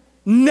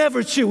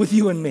never true with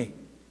you and me.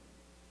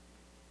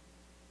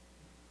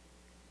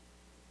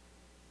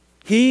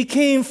 He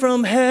came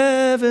from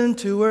heaven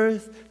to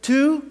earth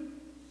to?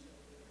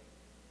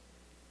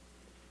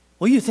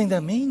 What do you think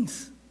that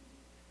means?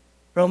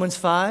 Romans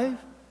 5?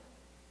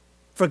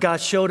 For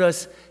God showed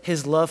us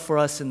his love for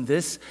us in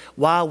this,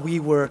 while we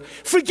were,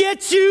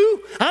 forget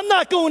you, I'm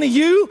not going to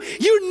you,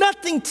 you're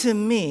nothing to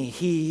me.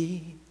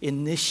 He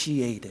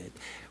initiated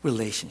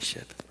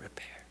relationship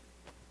repair.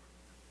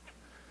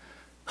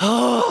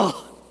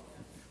 Oh,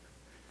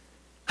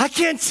 I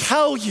can't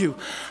tell you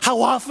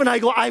how often I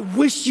go, I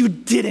wish you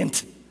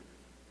didn't.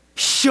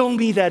 Show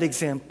me that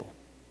example.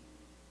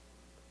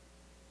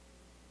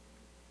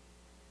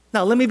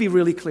 Now, let me be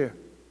really clear.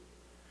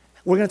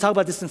 We're going to talk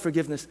about this in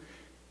forgiveness.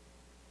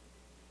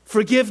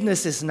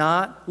 Forgiveness is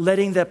not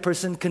letting that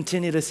person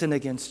continue to sin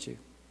against you.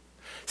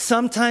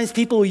 Sometimes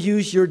people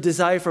use your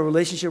desire for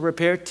relationship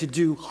repair to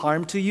do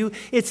harm to you.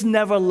 It's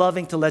never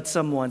loving to let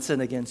someone sin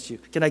against you.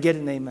 Can I get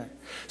an amen?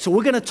 So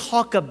we're going to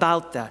talk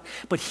about that.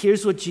 But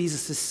here's what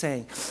Jesus is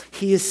saying.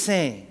 He is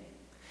saying,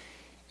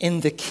 in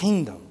the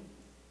kingdom,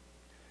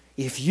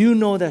 if you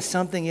know that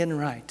something isn't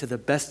right, to the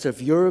best of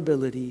your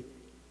ability,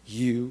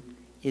 you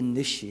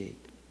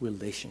initiate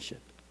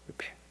relationship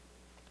repair.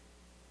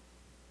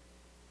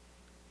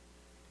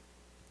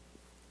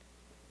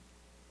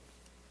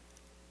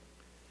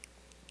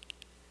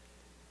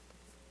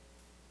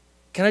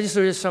 Can I just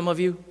urge some of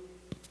you?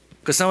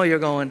 Because some of you are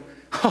going,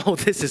 oh,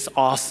 this is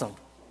awesome.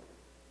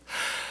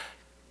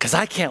 Because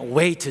I can't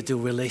wait to do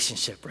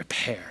relationship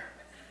repair.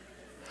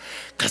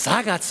 Because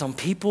I got some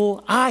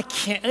people, I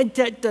can't.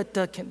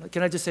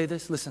 Can I just say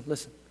this?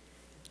 Listen.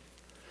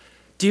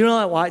 Do you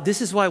know why?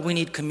 This is why we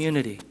need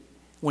community.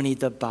 We need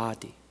the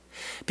body.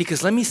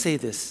 Because let me say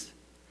this.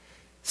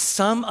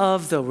 Some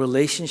of the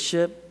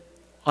relationship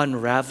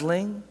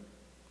unraveling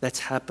that's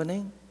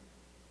happening,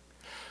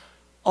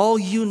 all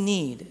you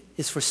need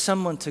is for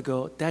someone to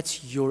go,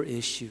 that's your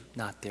issue,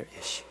 not their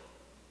issue.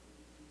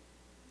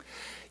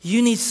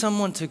 You need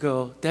someone to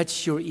go,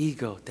 that's your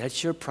ego,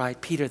 that's your pride.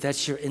 Peter,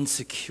 that's your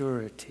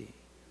insecurity.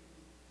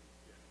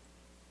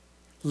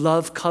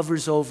 Love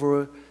covers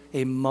over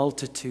a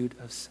multitude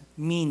of sin.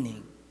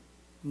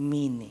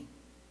 Meaning.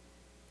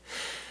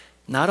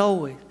 Not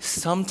always.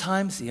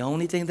 Sometimes the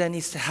only thing that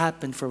needs to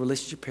happen for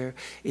relationship repair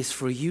is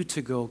for you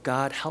to go,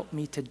 God, help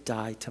me to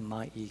die to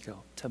my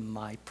ego, to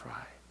my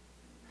pride.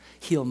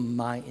 Heal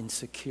my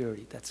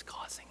insecurity that's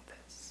causing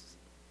this.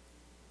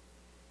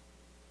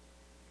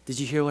 Did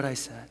you hear what I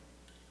said?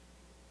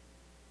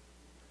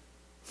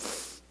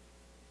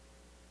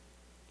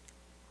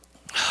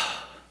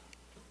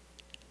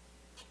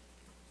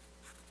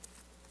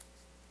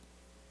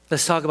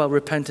 Let's talk about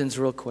repentance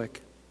real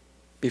quick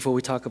before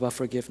we talk about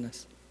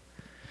forgiveness.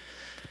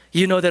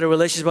 You know that a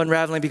relationship is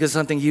unraveling because of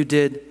something you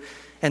did.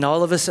 And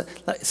all of us,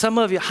 some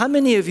of you, how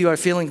many of you are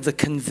feeling the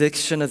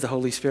conviction of the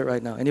Holy Spirit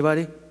right now?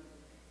 Anybody?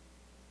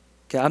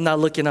 Okay, I'm not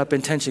looking up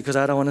intentionally because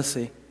I don't want to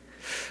see.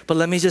 But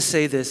let me just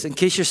say this, in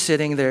case you're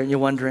sitting there and you're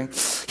wondering,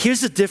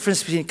 here's the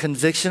difference between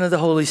conviction of the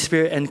Holy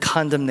Spirit and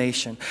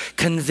condemnation.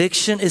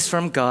 Conviction is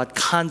from God,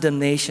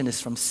 condemnation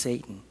is from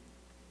Satan.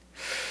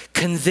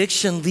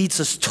 Conviction leads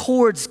us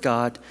towards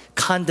God,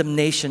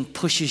 condemnation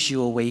pushes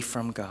you away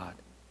from God.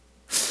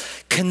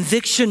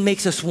 Conviction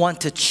makes us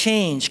want to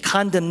change,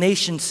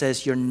 condemnation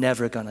says you're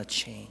never going to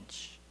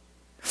change.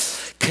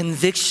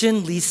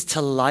 Conviction leads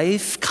to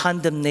life,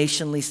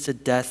 condemnation leads to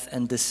death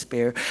and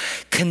despair.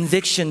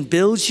 Conviction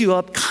builds you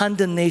up,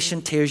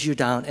 condemnation tears you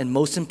down. And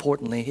most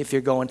importantly, if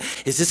you're going,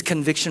 is this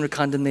conviction or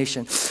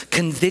condemnation?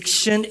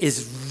 Conviction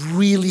is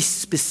really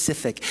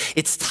specific.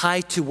 It's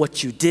tied to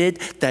what you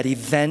did, that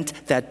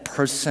event, that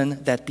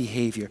person, that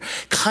behavior.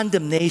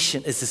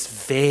 Condemnation is this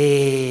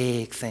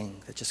vague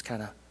thing that just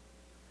kind of.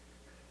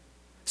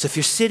 So if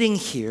you're sitting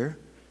here,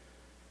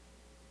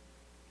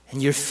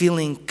 and you're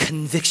feeling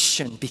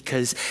conviction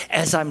because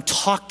as I'm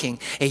talking,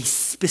 a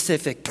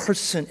specific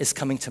person is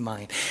coming to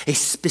mind. A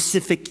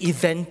specific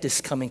event is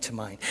coming to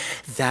mind.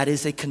 That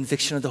is a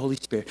conviction of the Holy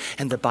Spirit.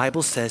 And the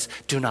Bible says,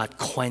 do not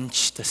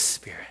quench the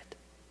Spirit.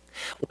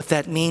 What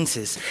that means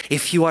is,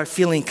 if you are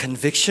feeling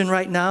conviction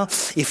right now,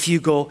 if you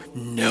go,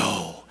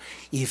 no,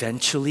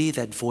 eventually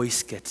that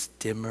voice gets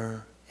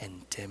dimmer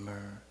and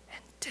dimmer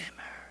and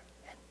dimmer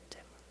and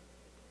dimmer.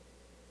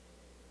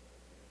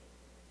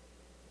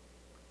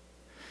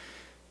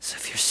 So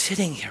if you're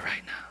sitting here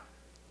right now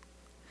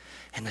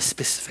and a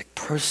specific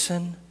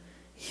person,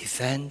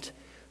 event,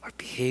 or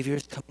behavior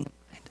is coming to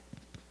mind,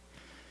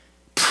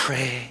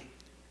 pray,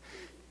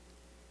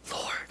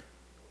 Lord,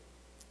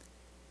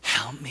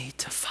 help me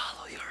to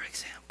follow your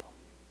example.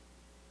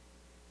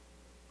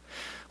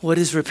 What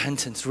is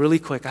repentance? Really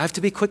quick. I have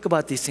to be quick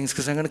about these things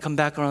because I'm going to come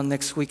back around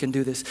next week and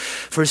do this.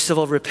 First of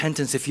all,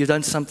 repentance, if you've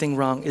done something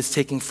wrong, is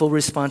taking full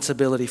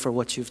responsibility for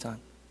what you've done.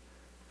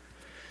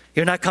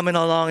 You're not coming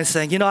along and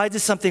saying, I did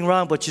something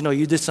wrong, but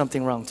you did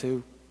something wrong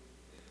too.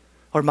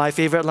 Or my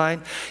favorite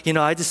line,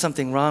 I did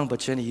something wrong, but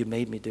Jenny, you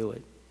made me do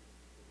it.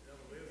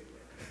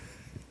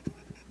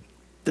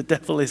 The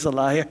devil is a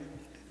liar.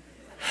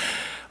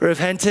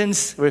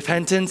 Repentance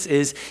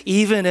is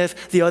even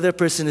if the other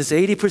person is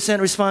 80%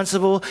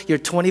 responsible, you're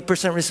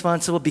 20%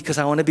 responsible, because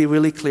I want to be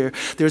really clear,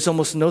 there's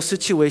almost no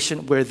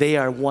situation where they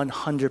are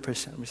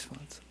 100%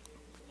 responsible.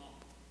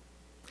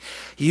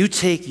 You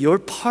take your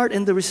part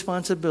in the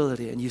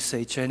responsibility and you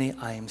say, Jenny,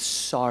 I am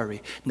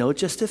sorry. No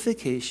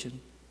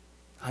justification.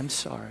 I'm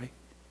sorry.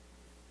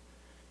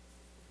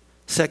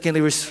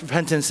 Secondly,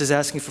 repentance is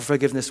asking for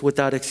forgiveness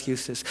without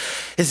excuses.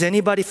 Is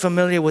anybody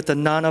familiar with the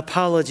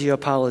non-apology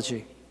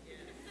apology?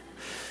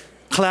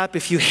 Clap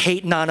if you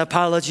hate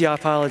non-apology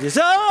apologies.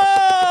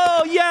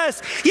 Oh,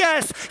 yes.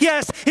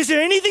 Is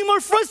there anything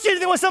more frustrating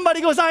than when somebody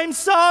goes, I'm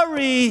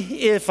sorry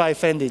if I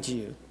offended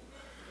you.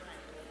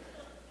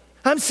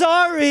 I'm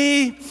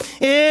sorry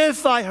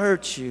if I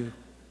hurt you.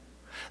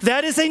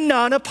 That is a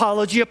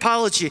non-apology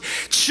apology.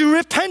 True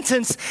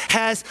repentance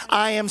has,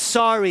 I am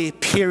sorry,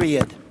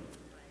 period.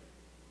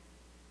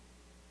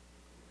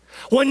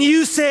 When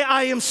you say,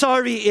 I am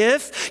sorry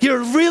if,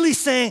 you're really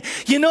saying,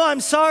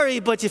 I'm sorry,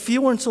 but if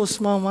you weren't so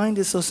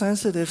small-minded, so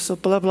sensitive, so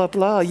blah, blah,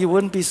 blah, you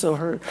wouldn't be so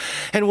hurt.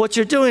 And what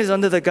you're doing is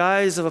under the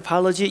guise of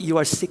apology, you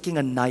are sticking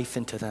a knife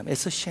into them.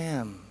 It's a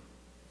sham.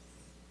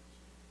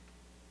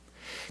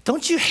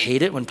 Don't you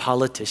hate it when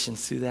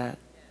politicians do that?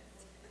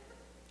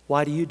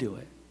 Why do you do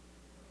it?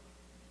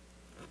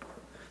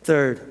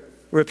 Third,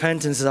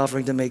 repentance is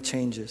offering to make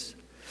changes.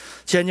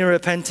 Genuine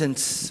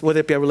repentance,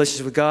 whether it be a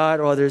relationship with God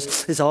or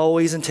others, is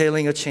always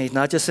entailing a change,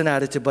 not just in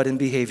attitude, but in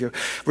behavior.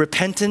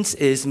 Repentance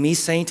is me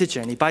saying to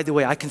Jenny, by the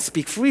way, I can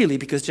speak freely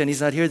because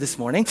Jenny's not here this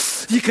morning.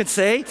 You can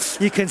say.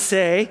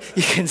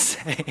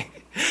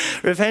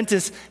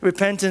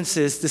 Repentance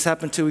is, this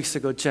happened 2 weeks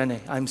ago,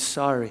 Jenny, I'm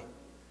sorry.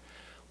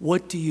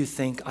 What do you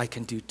think I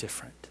can do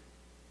different?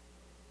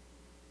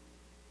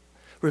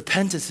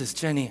 Repentance is,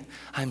 Jenny,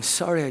 I'm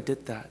sorry I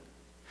did that.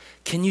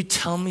 Can you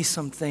tell me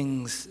some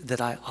things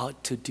that I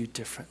ought to do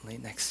differently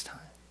next time?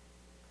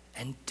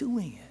 And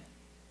doing it.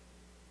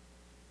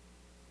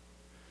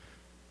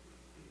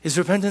 Is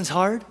repentance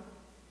hard?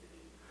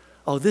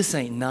 Oh, this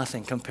ain't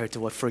nothing compared to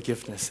what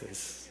forgiveness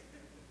is.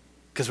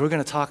 Because we're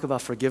going to talk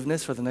about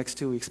forgiveness for the next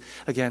 2 weeks.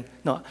 Again,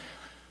 no,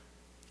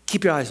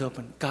 keep your eyes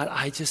open. God,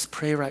 I just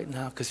pray right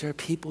now because there are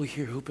people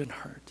here who've been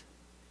hurt.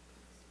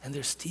 And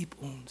there's deep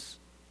wounds.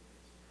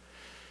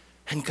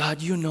 And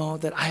God, you know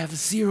that I have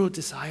zero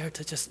desire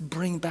to just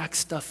bring back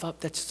stuff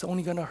up that's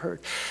only going to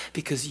hurt,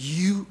 because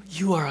you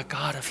are a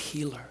God of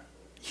healer.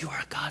 You are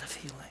a God of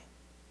healing.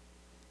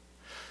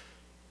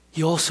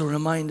 You also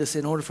remind us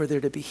in order for there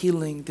to be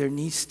healing, there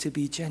needs to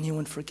be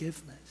genuine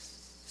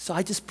forgiveness. So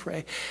I just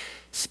pray,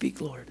 speak,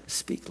 Lord,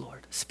 speak,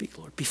 Lord, speak,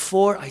 Lord.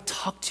 Before I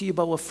talk to you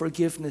about what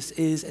forgiveness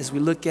is, as we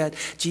look at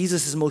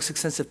Jesus' most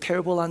extensive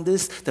parable on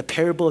this, the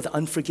parable of the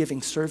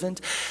unforgiving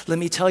servant, let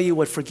me tell you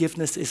what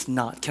forgiveness is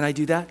not. Can I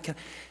do that?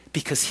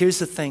 Because here's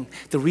the thing.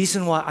 The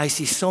reason why I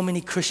see so many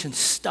Christians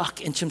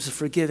stuck in terms of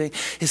forgiving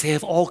is they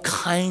have all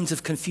kinds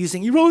of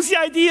confusing, rosy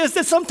ideas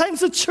that sometimes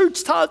the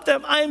church taught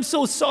them. I am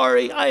so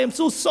sorry. I am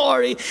so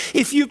sorry.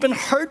 If you've been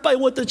hurt by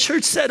what the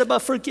church said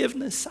about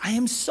forgiveness, I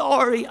am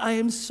sorry. I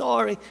am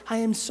sorry. I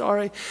am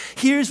sorry.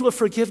 Here's what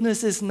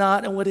forgiveness is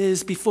not and what it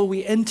is before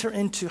we enter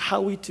into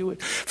how we do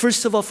it.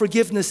 First of all,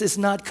 forgiveness is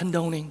not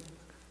condoning.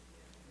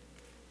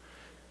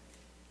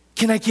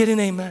 Can I get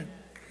an amen?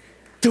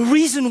 The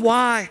reason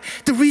why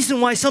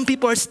some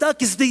people are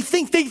stuck is they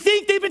think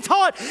they've been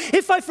taught,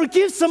 if I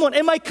forgive someone,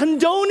 am I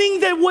condoning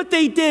that what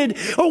they did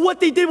or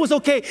what they did was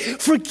okay?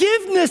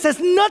 Forgiveness has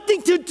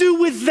nothing to do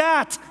with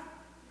that.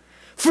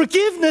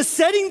 Forgiveness,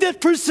 setting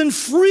that person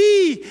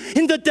free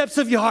in the depths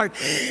of your heart.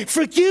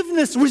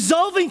 Forgiveness,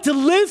 resolving to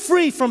live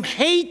free from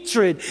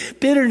hatred,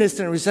 bitterness,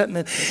 and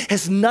resentment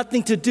has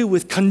nothing to do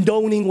with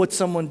condoning what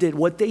someone did.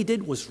 What they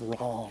did was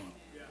wrong.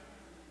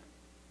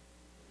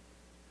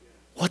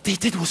 What they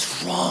did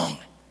was wrong.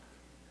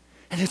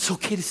 And it's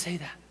okay to say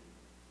that.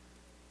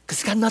 Because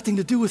it's got nothing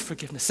to do with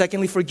forgiveness.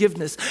 Secondly,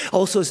 forgiveness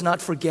also is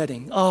not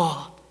forgetting.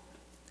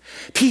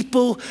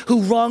 People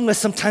who wrong us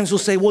sometimes will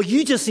say, well,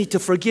 you just need to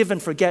forgive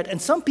and forget. And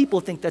some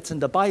people think that's in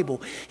the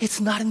Bible. It's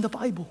not in the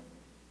Bible.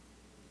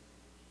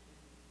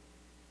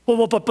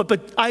 Well,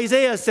 but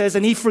Isaiah says,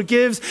 and he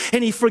forgives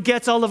and he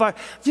forgets all of our.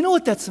 You know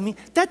what that means?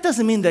 That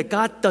doesn't mean that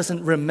God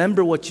doesn't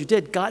remember what you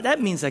did.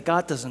 That means that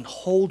God doesn't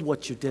hold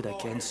what you did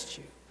against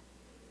you.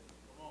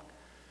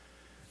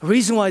 The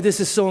reason why this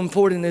is so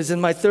important is in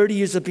my 30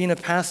 years of being a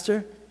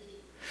pastor,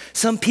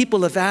 some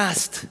people have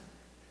asked,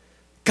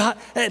 God,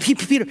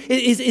 Peter,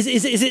 is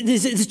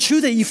it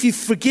true that if you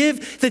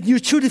forgive, that you're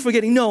truly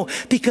forgetting? No,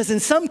 because in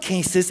some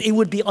cases, it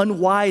would be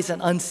unwise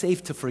and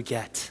unsafe to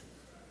forget.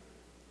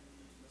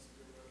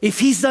 If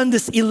he's done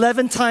this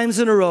 11 times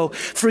in a row,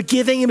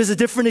 forgiving him is a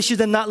different issue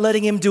than not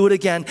letting him do it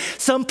again.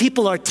 Some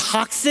people are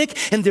toxic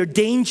and they're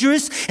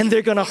dangerous and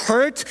they're going to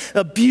hurt,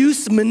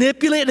 abuse,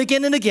 manipulate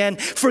again and again.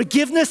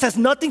 Forgiveness has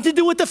nothing to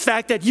do with the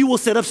fact that you will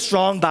set up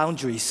strong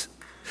boundaries.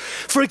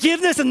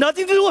 Forgiveness has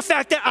nothing to do with the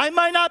fact that I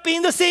might not be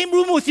in the same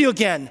room with you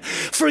again.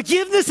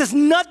 Forgiveness has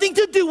nothing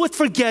to do with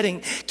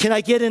forgetting. Can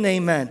I get an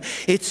amen?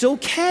 It's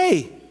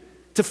okay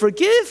to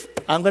forgive.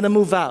 I'm going to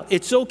move out.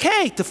 It's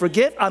okay to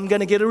forgive. I'm going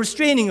to get a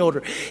restraining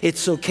order.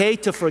 It's okay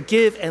to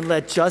forgive and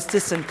let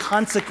justice and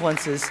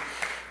consequences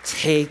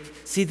take.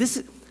 See,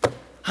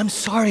 I'm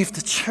sorry if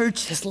the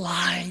church has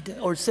lied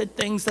or said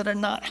things that are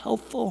not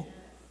helpful.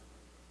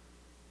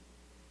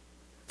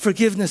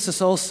 Forgiveness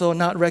is also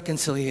not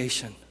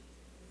reconciliation.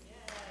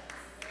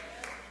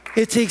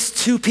 It takes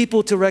two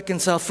people to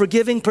reconcile.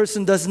 Forgiving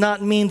person does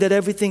not mean that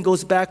everything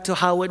goes back to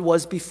how it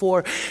was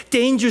before.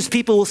 Dangerous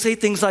people will say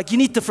things like, you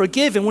need to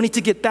forgive and we need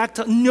to get back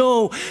to.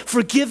 No,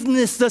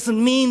 forgiveness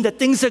doesn't mean that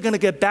things are going to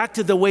get back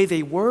to the way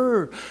they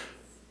were.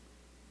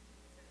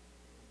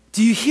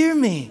 Do you hear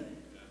me?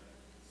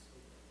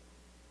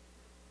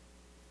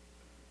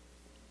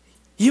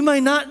 You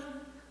might not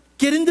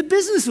get into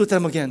business with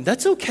them again.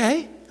 That's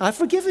okay. I've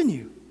forgiven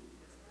you.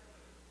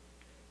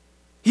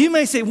 You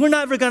may say, we're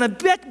never going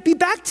to be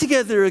back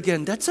together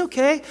again. That's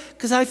okay,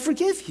 because I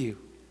forgive you.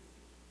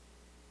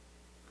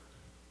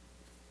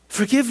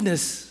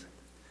 Forgiveness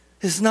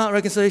is not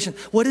reconciliation.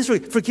 What is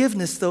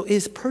forgiveness, though,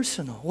 is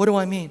personal. What do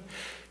I mean?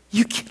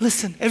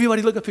 Listen,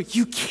 everybody look up here.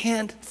 You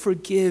can't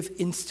forgive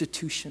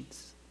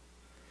institutions.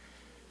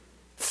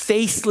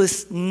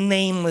 Faceless,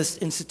 nameless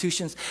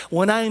institutions.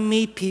 When I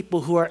meet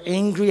people who are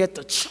angry at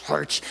the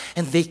church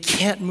and they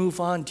can't move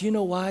on, do you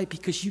know why?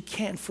 Because you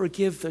can't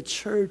forgive the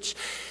church.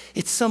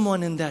 It's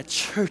someone in that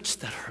church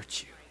that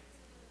hurt you.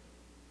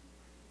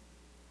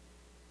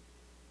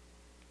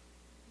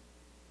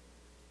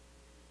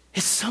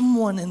 It's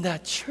someone in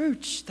that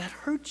church that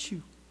hurt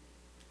you.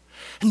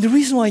 And the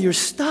reason why you're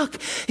stuck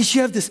is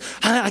you have this,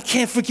 I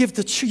can't forgive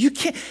the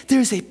church.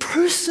 There's a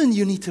person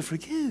you need to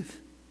forgive.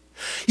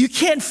 You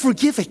can't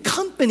forgive a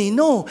company.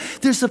 No,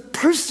 there's a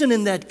person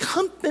in that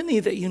company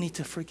that you need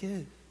to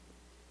forgive.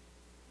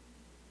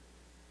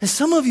 And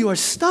some of you are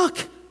stuck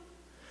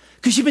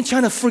because you've been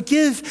trying to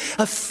forgive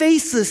a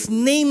faceless,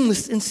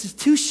 nameless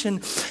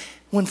institution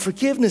when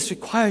forgiveness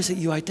requires that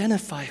you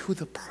identify who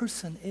the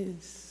person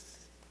is.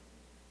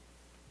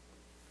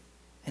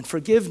 And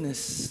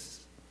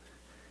forgiveness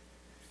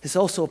is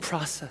also a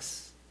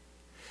process.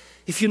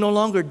 If you no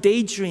longer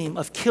daydream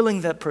of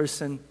killing that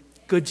person,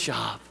 good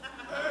job.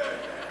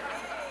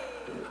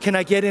 Can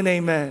I get an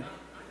amen?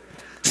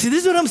 See,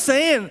 this is what I'm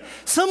saying.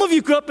 Some of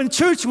you grew up in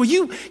church where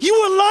you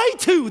were lied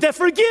to that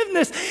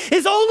forgiveness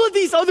is all of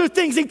these other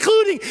things,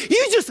 including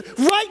you just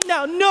right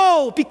now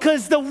know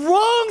because the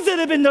wrongs that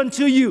have been done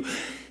to you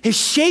has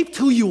shaped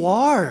who you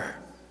are.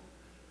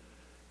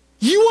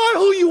 You are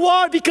who you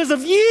are because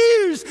of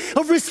years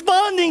of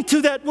responding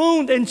to that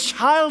wound. And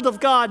child of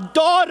God,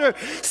 daughter,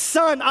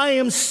 son, I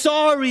am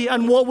sorry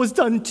on what was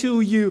done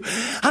to you.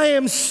 I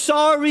am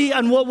sorry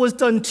on what was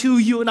done to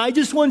you. And I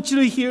just want you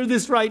to hear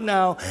this right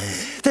now,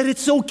 that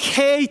it's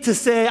okay to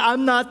say,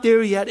 I'm not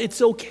there yet.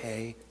 It's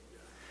okay.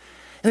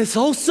 And it's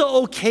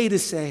also okay to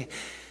say,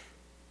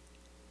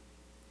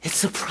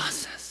 it's a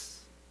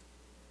process.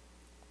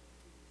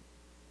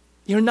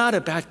 You're not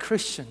a bad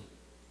Christian.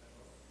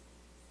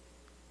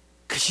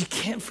 Because you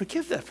can't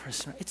forgive that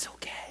person. It's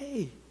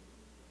okay.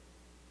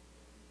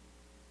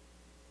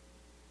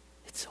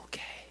 It's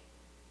okay.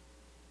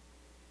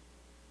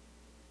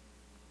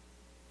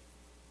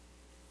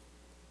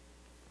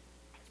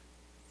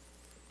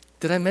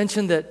 Did I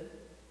mention that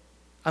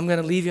I'm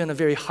going to leave you in a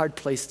very hard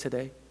place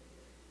today?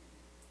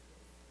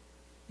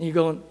 And you're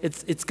going,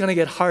 it's going to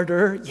get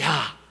harder?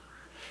 Yeah.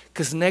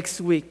 Because next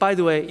week, by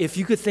the way, if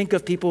you could think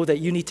of people that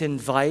you need to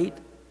invite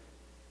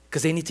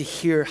because they need to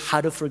hear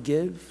how to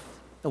forgive,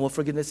 and what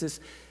forgiveness is,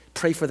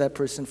 pray for that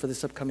person for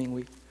this upcoming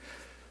week.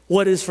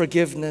 What is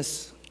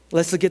forgiveness?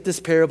 Let's look at this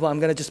parable.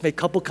 I'm going to just make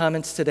a couple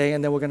comments today,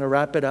 and then we're going to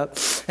wrap it up,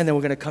 and then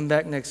we're going to come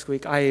back next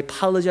week. I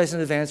apologize in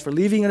advance for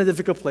leaving in a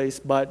difficult place,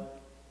 but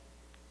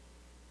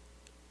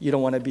you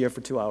don't want to be here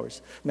for 2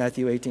 hours.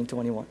 Matthew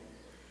 18:21.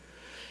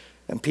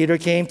 And Peter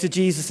came to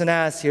Jesus and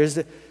asked,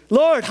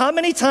 Lord, how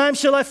many times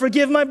shall I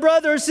forgive my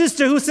brother or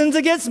sister who sins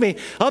against me?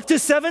 Up to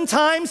 7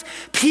 times?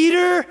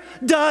 Peter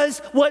does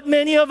what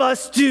many of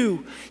us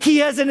do. He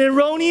has an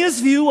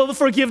erroneous view of what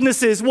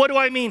forgiveness is. What do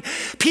I mean?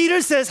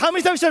 Peter says, how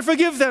many times should I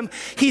forgive them?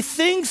 He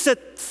thinks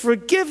that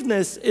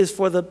forgiveness is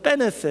for the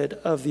benefit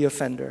of the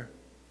offender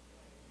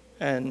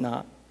and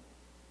not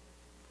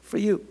for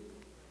you.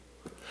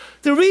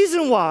 The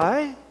reason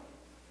why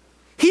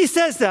he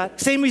says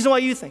that, same reason why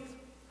you think.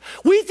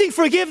 We think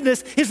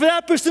forgiveness is for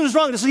that person who's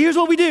wronged us. So here's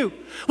what we do.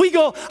 We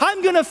go,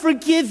 I'm going to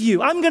forgive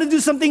you. I'm going to do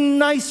something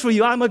nice for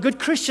you. I'm a good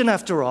Christian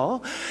after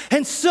all.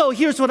 And so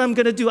here's what I'm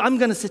going to do. I'm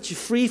going to set you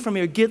free from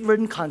your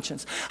guilt-ridden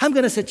conscience. I'm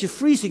going to set you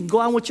free so you can go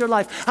on with your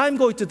life.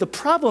 The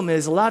problem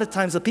is a lot of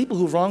times the people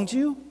who wronged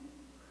you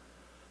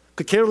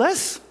could care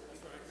less.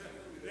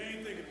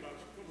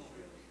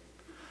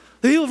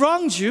 The people who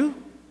wronged you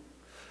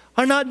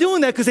are not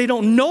doing that because they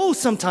don't know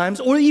sometimes,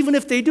 or even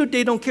if they do,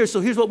 they don't care.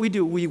 So here's what we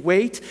do. We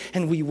wait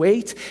and we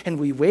wait and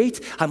we wait.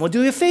 I'm going to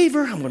do you a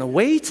favor. I'm going to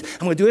wait.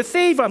 I'm going to do you a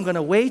favor. I'm going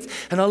to wait.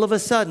 And all of a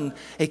sudden,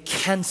 a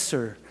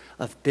cancer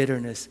of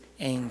bitterness,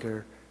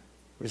 anger,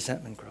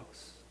 resentment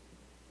grows.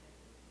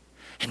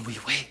 And we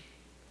wait.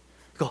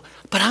 Go,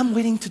 but I'm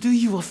waiting to do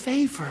you a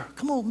favor.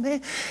 Come on,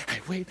 man. I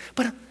wait.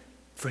 But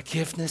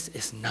forgiveness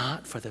is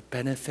not for the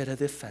benefit of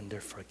the offender.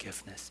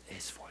 Forgiveness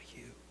is for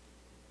you.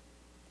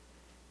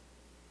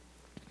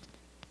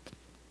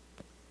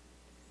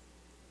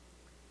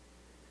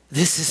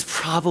 This is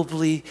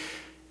probably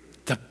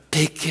the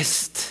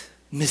biggest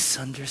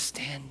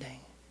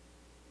misunderstanding.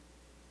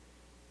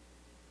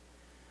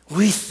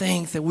 We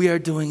think that we are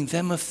doing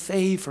them a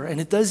favor, and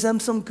it does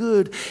them some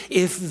good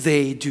if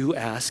they do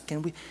ask.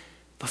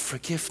 But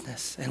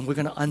forgiveness, and we're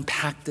going to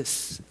unpack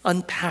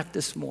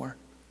this more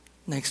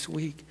next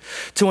week.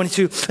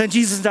 22, and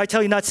Jesus, I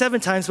tell you, not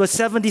 7 times, but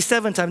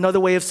 77 times.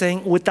 Another way of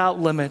saying without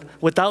limit.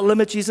 Without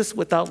limit, Jesus,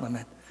 without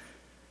limit.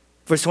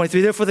 Verse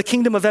 23, therefore the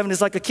kingdom of heaven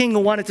is like a king who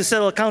wanted to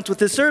settle accounts with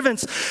his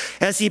servants.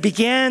 As he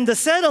began the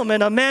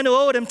settlement, a man who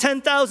owed him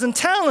 10,000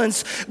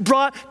 talents was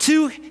brought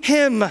to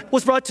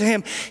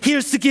him.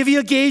 Here's to give you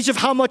a gauge of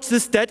how much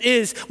this debt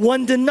is.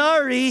 1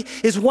 denarii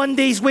is 1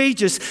 day's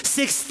wages.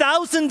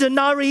 6,000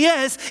 denarii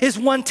is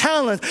 1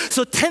 talent.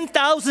 So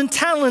 10,000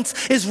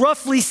 talents is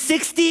roughly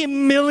 60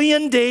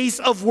 million days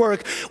of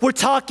work. We're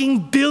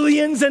talking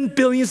billions and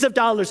billions of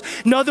dollars.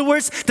 In other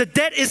words, the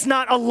debt is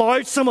not a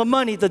large sum of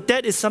money. The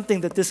debt is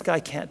something that this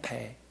guy can't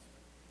pay.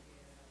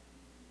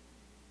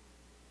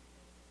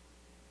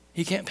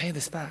 He can't pay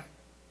this back.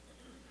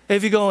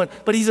 If you're going,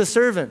 but he's a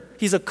servant,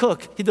 he's a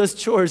cook, he does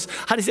chores.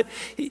 How does it?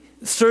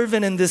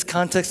 Servant in this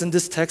context, in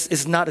this text,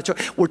 is not a chore.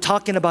 We're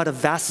talking about a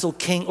vassal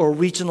king or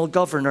regional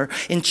governor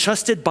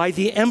entrusted by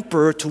the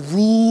emperor to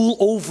rule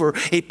over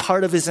a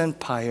part of his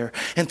empire.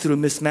 And through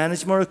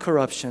mismanagement or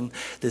corruption,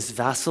 this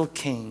vassal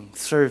king,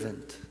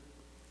 servant,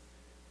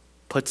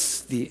 puts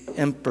the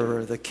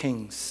emperor, the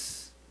king's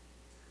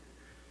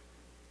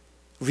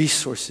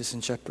resources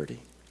in jeopardy.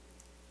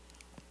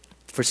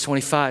 Verse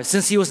 25,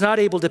 since he was not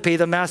able to pay,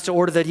 the master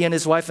ordered that he and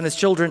his wife and his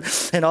children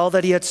and all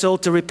that he had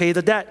sold to repay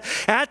the debt.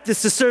 At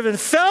this, the servant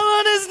fell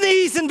on his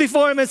knees and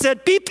before him and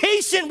said, be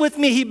patient with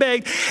me, he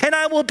begged, and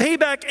I will pay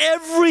back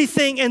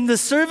everything. And the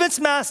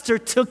servant's master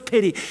took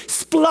pity.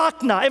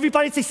 Splachna,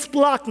 everybody say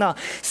splachna.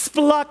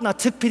 Splachna,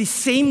 took pity.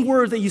 Same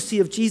word that you see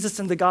of Jesus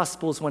in the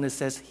Gospels when it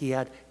says he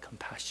had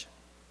compassion.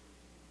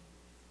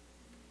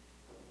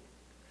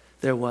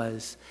 There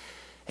was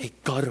a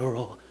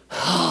guttural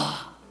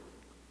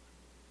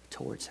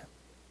towards him.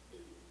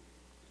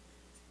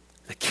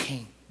 The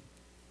king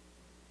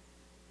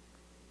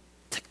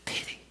took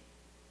pity.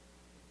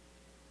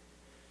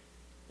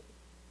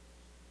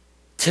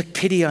 Took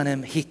pity on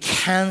him. He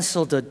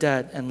canceled the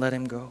debt and let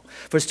him go.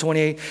 Verse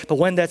 28, but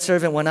when that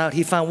servant went out,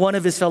 he found one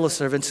of his fellow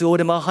servants who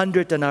owed him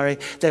 100 denarii.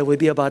 That would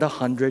be about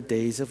 100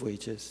 days of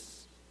wages.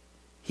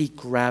 He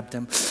grabbed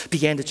him,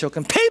 began to choke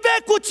him. Pay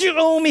back what you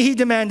owe me, he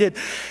demanded.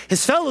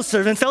 His fellow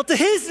servant fell to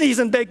his knees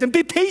and begged him,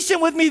 be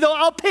patient with me though,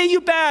 I'll pay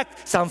you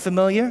back. Sound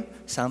familiar?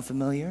 Sound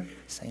familiar?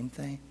 Same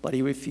thing. But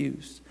he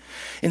refused.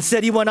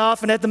 Instead, he went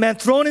off and had the man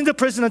thrown into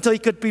prison until he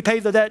could repay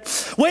the debt.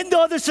 When the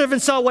other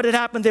servants saw what had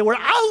happened, they were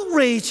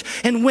outraged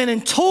and went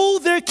and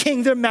told their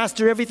king, their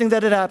master, everything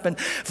that had happened.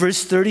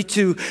 Verse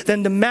 32,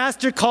 then the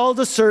master called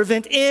the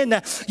servant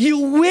in. You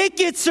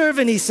wicked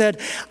servant, he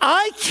said,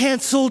 I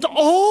canceled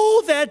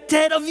all that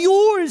debt of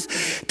yours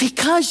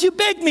because you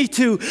begged me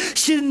to.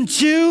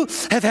 Shouldn't you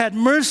have had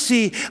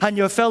mercy on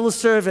your fellow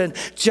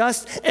servant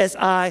just as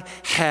I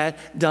had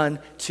done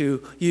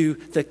to you?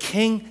 The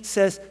king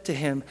says to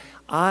him,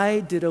 I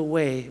did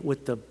away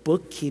with the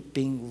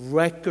bookkeeping,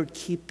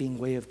 record-keeping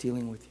way of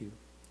dealing with you.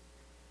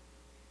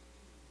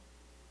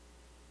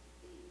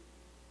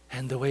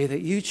 And the way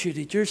that you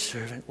treated your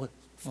servant was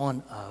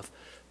one of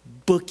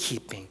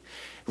bookkeeping,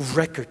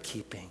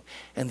 record-keeping.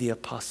 And the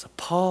Apostle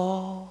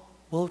Paul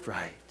will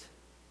write,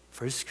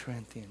 1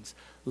 Corinthians,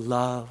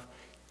 love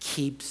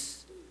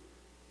keeps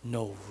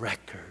no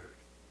record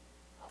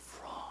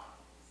of wrong.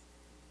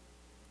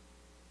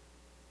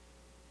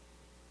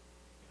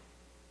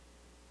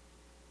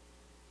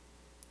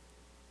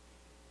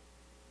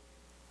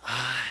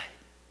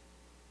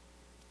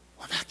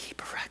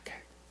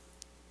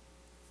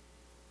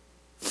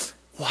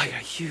 Why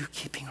are you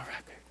keeping a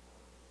record?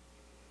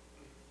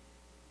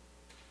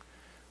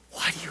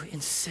 Why do you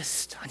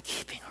insist on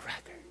keeping a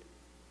record?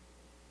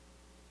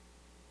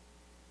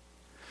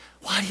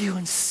 Why do you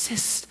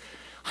insist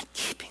on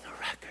keeping a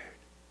record?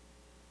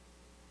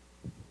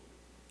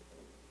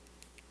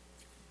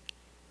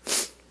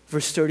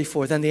 Verse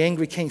 34, then the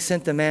angry king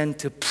sent the man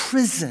to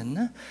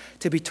prison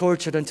to be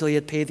tortured until he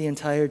had paid the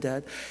entire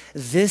debt.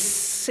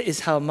 This is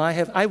how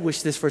I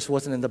wish this verse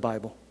wasn't in the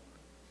Bible.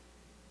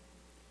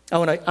 I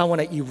want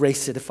to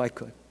erase it if I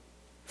could.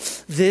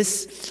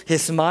 This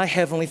is my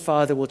heavenly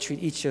Father will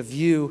treat each of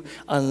you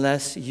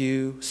unless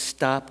you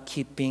stop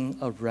keeping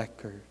a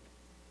record.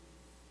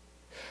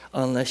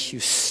 Unless you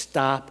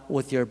stop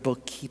with your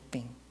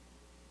bookkeeping.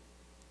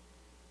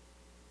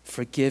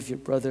 Forgive your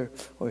brother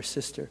or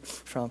sister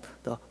from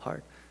the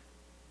heart.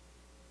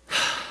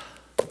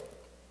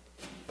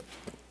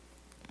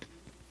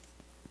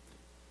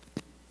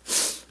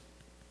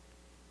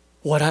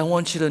 What I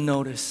want you to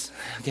notice,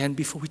 again,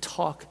 before we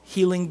talk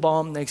healing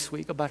balm next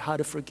week about how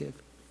to forgive,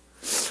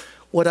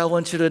 what I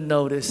want you to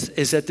notice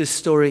is that this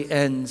story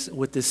ends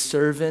with this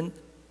servant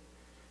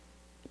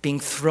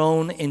being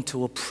thrown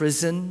into a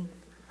prison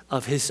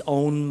of his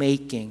own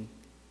making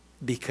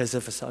because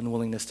of his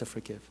unwillingness to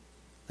forgive.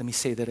 Let me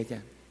say that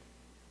again.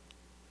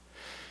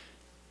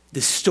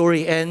 This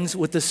story ends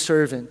with the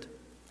servant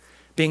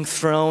being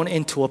thrown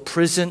into a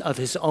prison of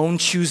his own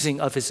choosing,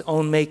 of his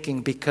own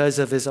making, because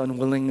of his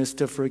unwillingness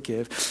to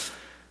forgive.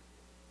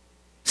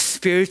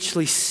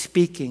 Spiritually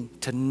speaking,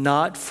 to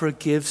not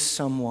forgive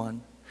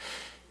someone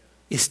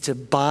is to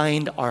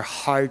bind our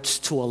hearts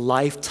to a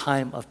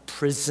lifetime of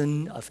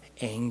prison, of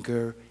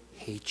anger,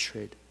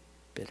 hatred,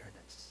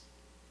 bitterness.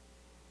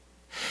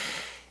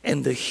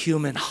 And the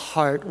human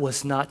heart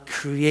was not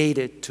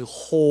created to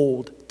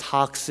hold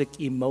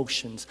toxic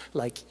emotions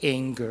like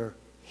anger,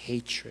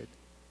 hatred,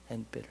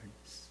 and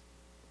bitterness.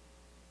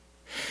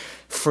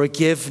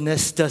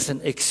 Forgiveness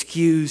doesn't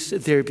excuse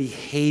their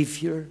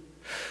behavior.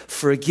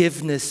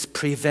 Forgiveness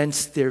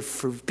prevents their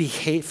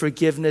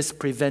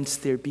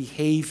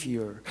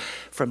behavior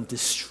from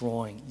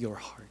destroying your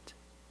heart.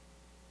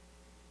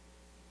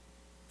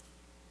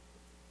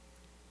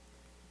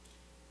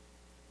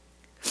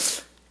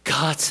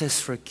 God says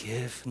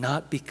forgive,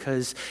 not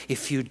because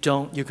if you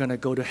don't, you're going to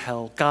go to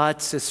hell.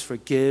 God says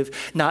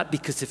forgive, not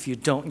because if you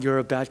don't, you're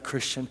a bad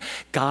Christian.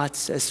 God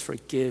says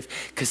forgive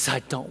because I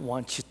don't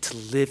want you to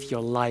live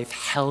your life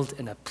held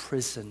in a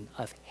prison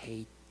of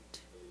hate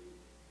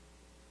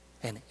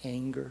and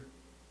anger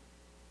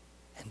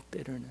and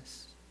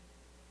bitterness.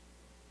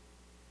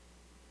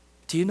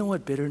 Do you know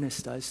what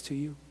bitterness does to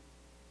you?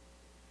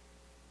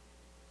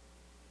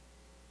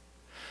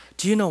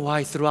 Do you know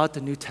why throughout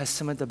the New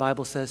Testament the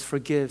Bible says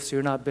forgive so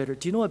you're not bitter?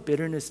 Do you know what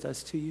bitterness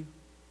does to you?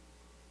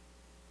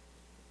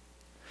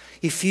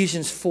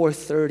 Ephesians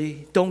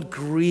 4:30, don't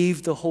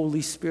grieve the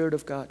Holy Spirit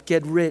of God.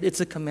 Get rid, it's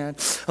a command,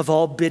 of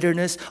all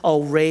bitterness,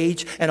 all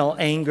rage, and all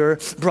anger,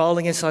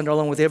 brawling and slander,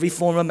 along with every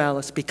form of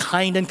malice. Be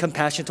kind and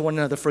compassionate to one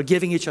another,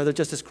 forgiving each other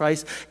just as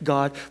Christ,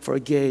 God,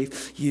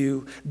 forgave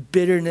you.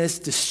 Bitterness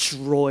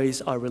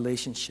destroys our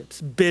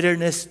relationships.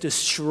 Bitterness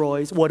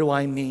destroys, what do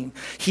I mean?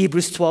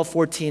 Hebrews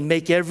 12:14,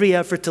 make every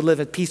effort to live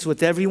at peace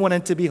with everyone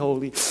and to be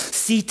holy.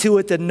 See to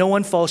it that no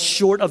one falls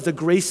short of the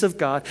grace of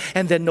God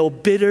and that no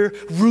bitter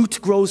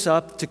root grows up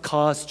to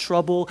cause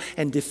trouble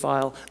and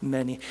defile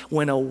many.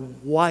 When a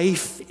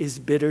wife is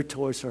bitter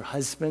towards her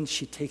husband,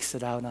 she takes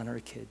it out on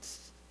her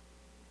kids.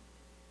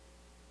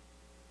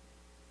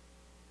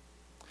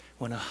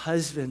 When a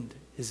husband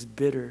is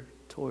bitter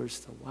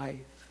towards the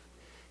wife,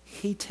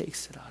 he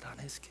takes it out on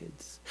his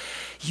kids.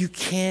 You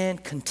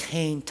can't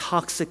contain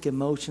toxic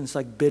emotions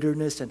like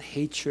bitterness and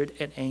hatred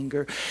and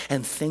anger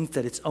and think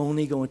that it's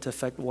only going to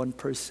affect one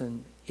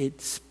person. It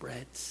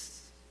spreads.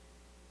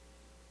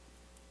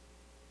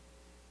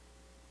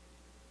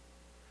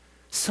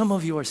 Some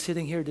of you are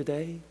sitting here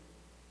today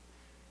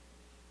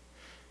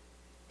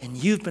and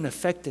you've been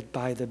affected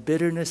by the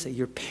bitterness that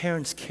your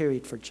parents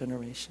carried for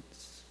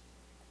generations.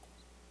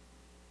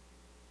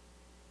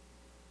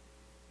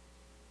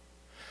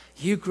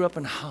 You grew up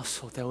in a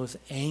household that was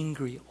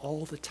angry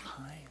all the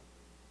time.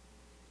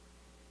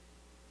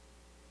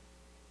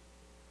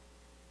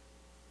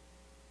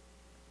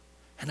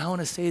 And I want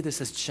to say this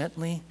as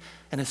gently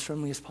and as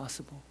firmly as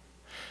possible.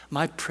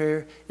 My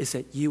prayer is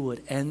that you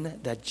would end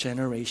that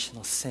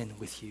generational sin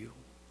with you.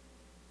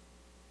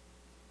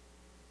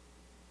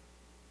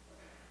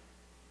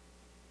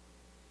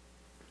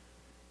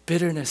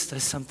 Bitterness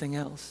does something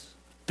else.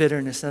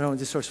 Bitterness not only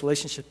distorts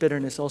relationship,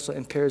 bitterness also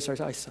impairs our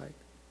eyesight.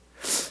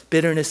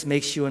 Bitterness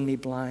makes you and me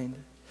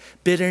blind.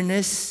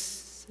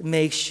 Bitterness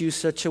makes you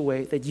such a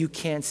way that you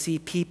can't see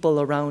people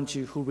around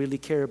you who really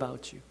care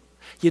about you.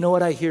 You know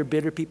what I hear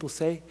bitter people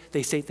say?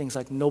 They say things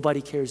like,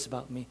 nobody cares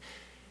about me.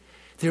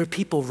 There are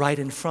people right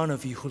in front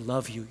of you who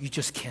love you. You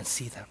just can't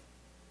see them.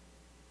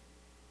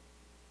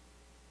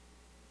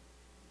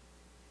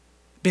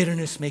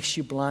 Bitterness makes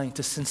you blind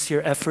to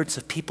sincere efforts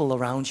of people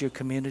around your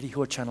community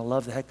who are trying to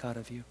love the heck out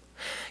of you.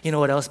 You know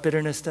what else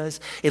bitterness does?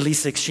 It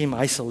leads to extreme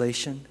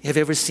isolation. Have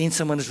you ever seen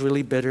someone who's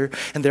really bitter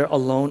and they're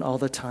alone all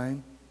the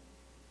time?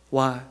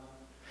 Why?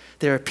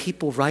 There are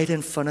people right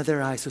in front of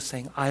their eyes who are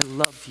saying, I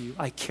love you,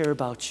 I care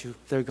about you.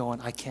 They're going,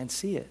 I can't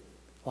see it.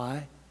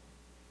 Why?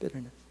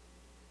 Bitterness.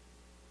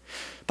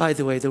 By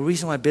the way, the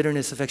reason why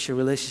bitterness affects your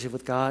relationship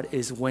with God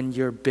is when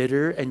you're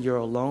bitter and you're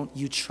alone,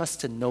 you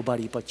trust in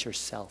nobody but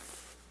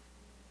yourself.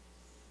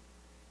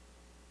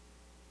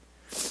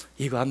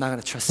 You go, I'm not going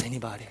to trust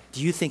anybody.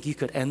 Do you think you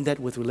could end that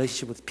with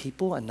relationship with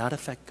people and not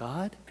affect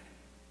God?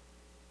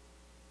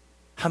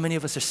 How many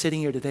of us are sitting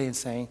here today and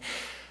saying,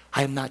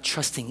 I am not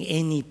trusting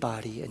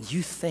anybody, and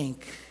you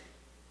think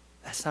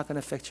that's not going to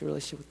affect your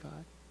relationship with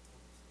God?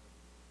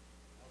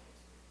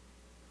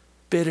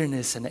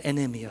 Bitterness, an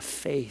enemy of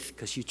faith,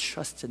 because you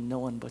trust in no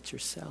one but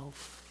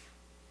yourself.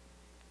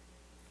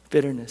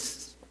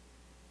 Bitterness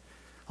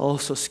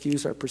also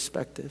skews our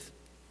perspective.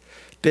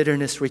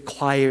 Bitterness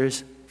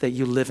requires that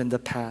you live in the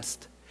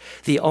past.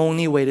 The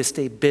only way to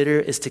stay bitter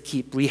is to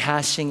keep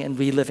rehashing and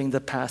reliving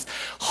the past.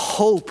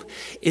 Hope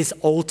is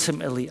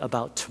ultimately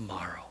about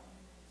tomorrow.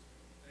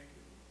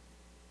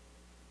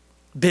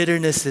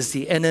 Bitterness is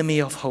the enemy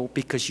of hope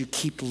because you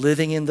keep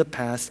living in the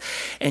past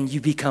and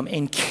you become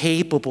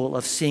incapable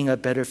of seeing a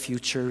better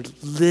future.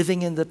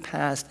 Living in the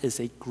past is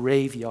a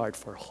graveyard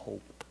for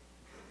hope.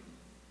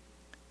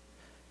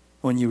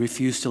 When you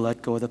refuse to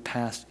let go of the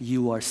past,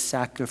 you are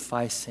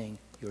sacrificing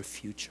your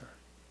future.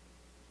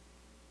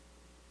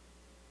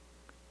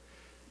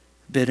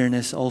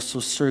 Bitterness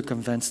also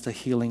circumvents the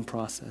healing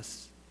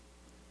process.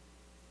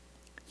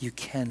 You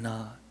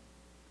cannot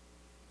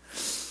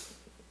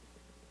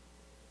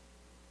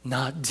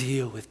not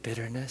deal with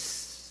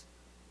bitterness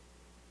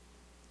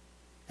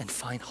and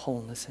find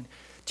wholeness. And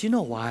do you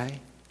know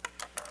why?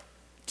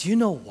 Do you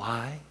know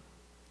why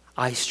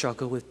I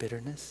struggle with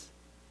bitterness?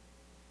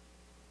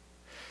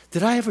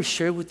 Did I ever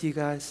share with you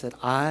guys that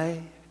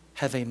I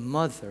have a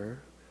mother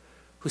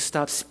who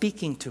stopped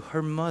speaking to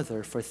her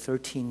mother for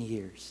 13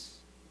 years?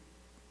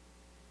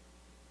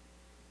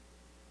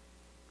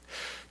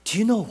 Do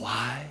you know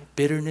why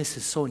bitterness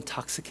is so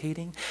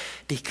intoxicating?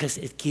 Because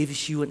it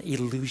gives you an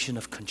illusion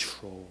of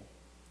control.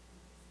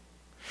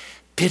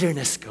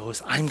 Bitterness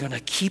goes, I'm going to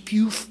keep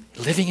you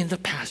living in the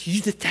past.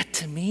 You did that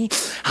to me.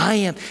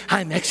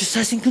 I'm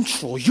exercising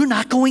control. You're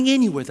not going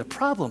anywhere. The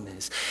problem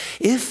is,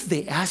 if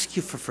they ask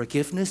you for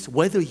forgiveness,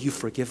 whether you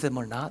forgive them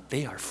or not,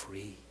 they are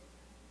free.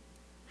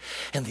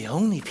 And the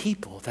only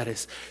people that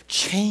is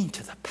chained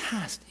to the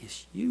past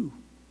is you.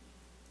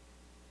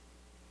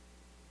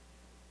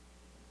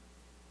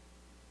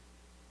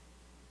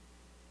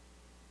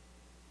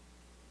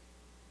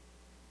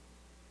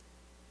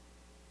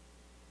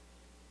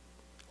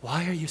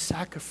 Why are you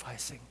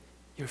sacrificing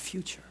your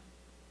future?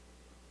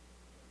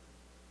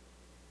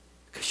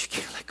 Because you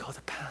can't let go of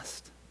the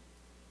past.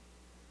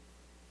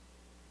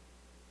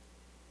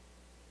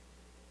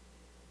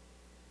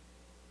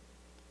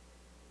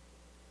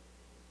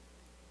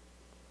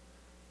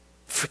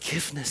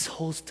 Forgiveness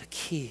holds the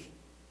key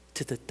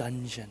to the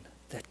dungeon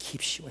that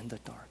keeps you in the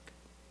dark.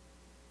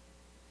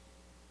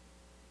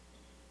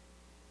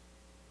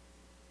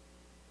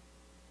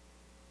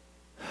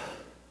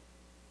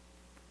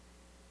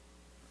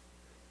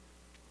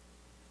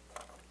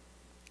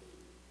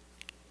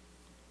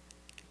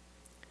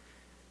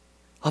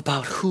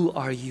 About who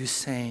are you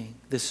saying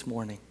this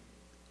morning?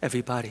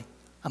 Everybody,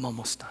 I'm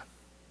almost done.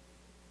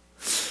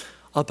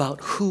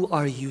 About who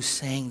are you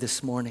saying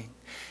this morning?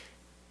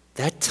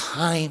 That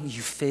time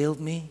you failed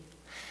me,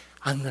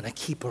 I'm going to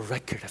keep a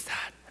record of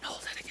that and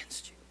hold that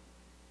against you.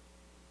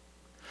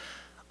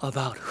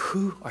 About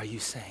who are you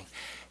saying?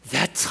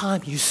 That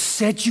time you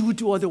said you would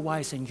do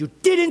otherwise and you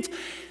didn't,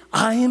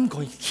 I am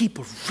going to keep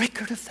a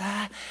record of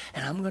that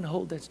and I'm going to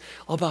hold that.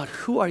 About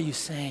who are you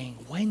saying?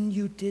 When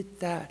you did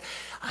that,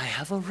 I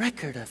have a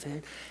record of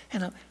it.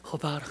 And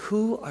about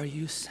who are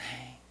you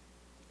saying?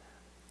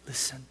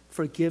 Listen,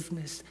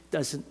 forgiveness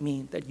doesn't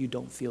mean that you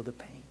don't feel the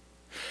pain.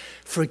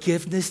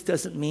 Forgiveness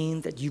doesn't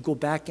mean that you go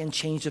back and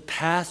change the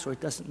past, or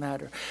it doesn't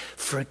matter.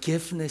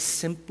 Forgiveness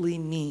simply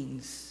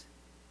means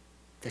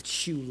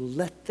that you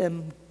let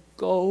them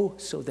go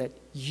so that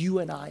you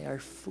and I are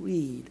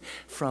freed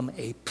from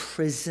a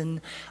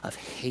prison of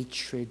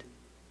hatred,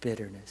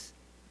 bitterness,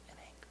 and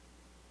anger.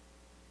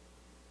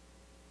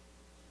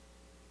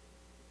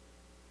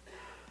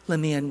 Let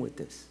me end with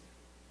this,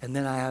 and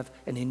then I have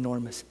an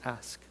enormous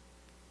ask.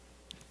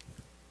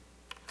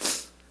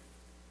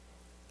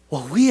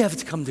 What we have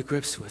to come to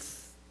grips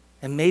with,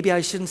 and maybe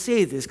I shouldn't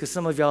say this because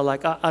some of y'all are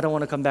like, I don't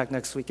want to come back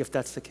next week if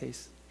that's the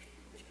case.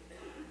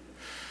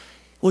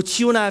 What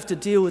you and I have to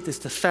deal with is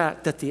the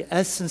fact that the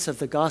essence of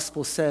the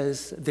gospel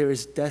says there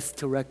is death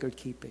to record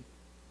keeping.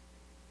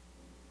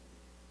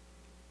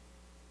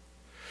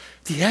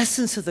 The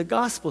essence of the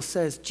gospel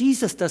says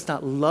Jesus does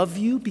not love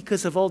you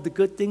because of all the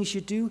good things you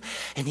do,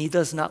 and he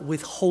does not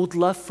withhold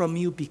love from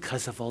you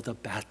because of all the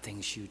bad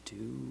things you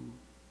do.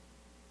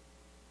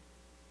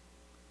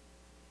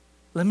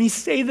 Let me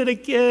say that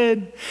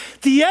again.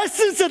 The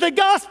essence of the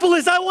gospel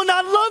is I will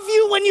not love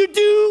you when you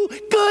do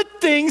good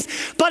things,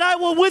 but I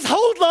will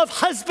withhold love,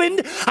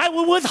 husband. I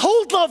will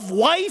withhold love,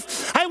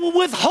 wife. I will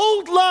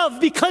withhold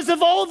love because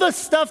of all the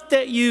stuff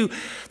that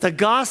the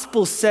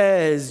gospel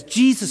says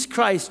Jesus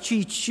Christ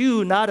treats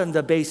you not on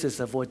the basis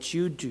of what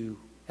you do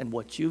and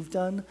what you've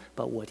done,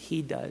 but what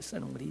he does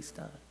and what he's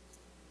done.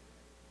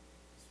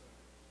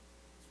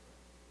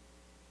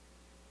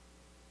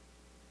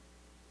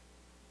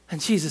 And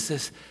Jesus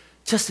says,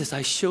 just as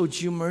I showed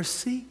you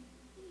mercy,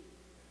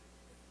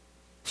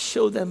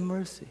 show them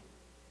mercy.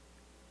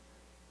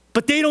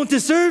 But they don't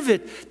deserve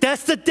it.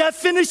 That's the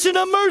definition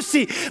of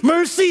mercy.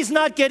 Mercy is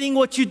not getting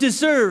what you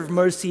deserve.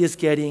 Mercy is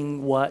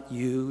getting what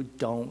you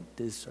don't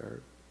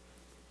deserve.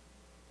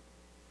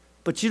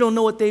 But you don't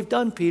know what they've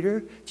done,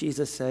 Peter.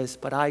 Jesus says,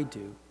 but I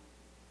do.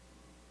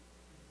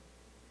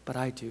 But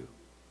I do.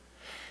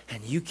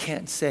 And you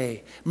can't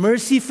say,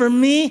 mercy for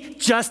me,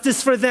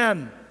 justice for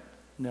them.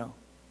 No.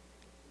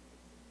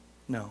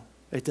 No,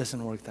 it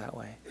doesn't work that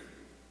way.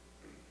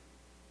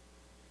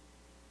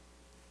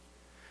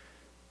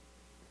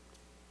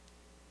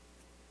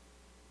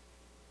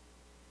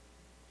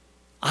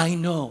 I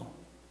know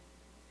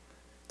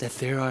that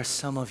there are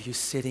some of you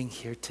sitting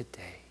here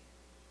today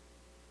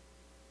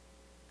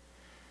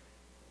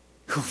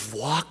who've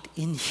walked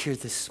in here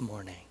this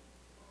morning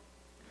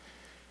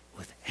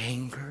with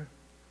anger,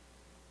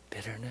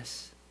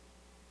 bitterness,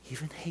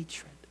 even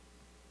hatred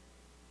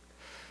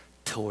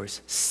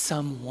towards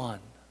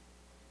someone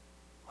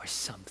or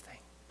something.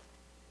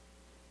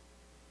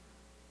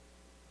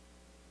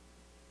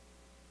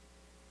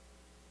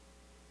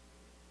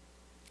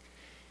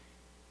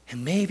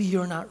 And maybe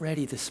you're not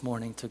ready this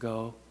morning to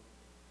go,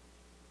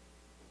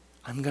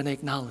 I'm going to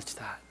acknowledge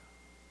that.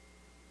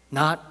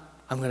 Not,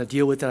 I'm going to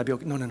deal with it, I'll be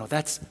okay. No,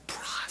 that's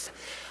process.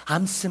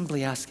 I'm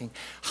simply asking,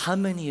 how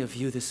many of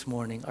you this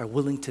morning are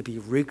willing to be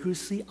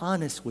rigorously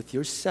honest with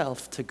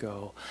yourself to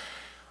go,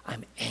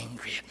 I'm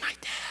angry at my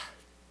dad.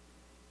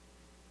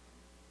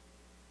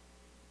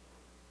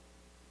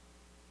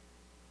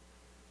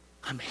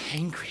 I'm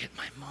angry at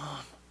my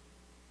mom.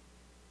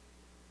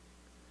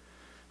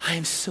 I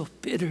am so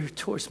bitter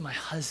towards my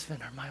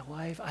husband or my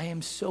wife. I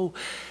am so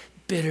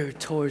bitter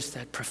towards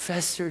that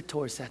professor,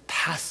 towards that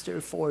pastor,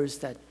 towards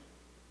that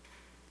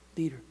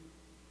leader.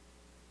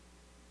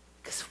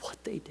 Because of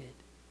what they did.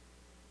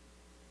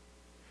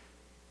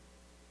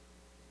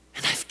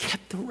 And I've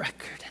kept the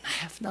record and I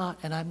have not,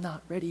 and I'm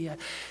not ready yet.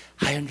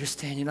 I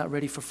understand you're not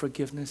ready for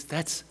forgiveness.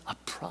 That's a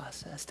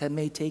process that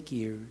may take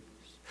years.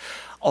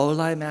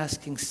 All I'm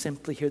asking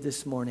simply here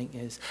this morning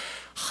is,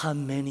 how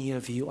many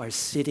of you are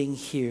sitting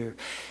here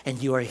and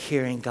you are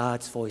hearing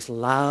God's voice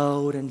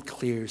loud and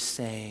clear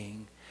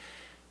saying,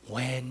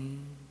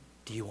 when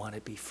do you want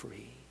to be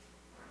free?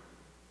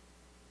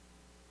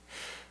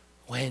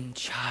 When,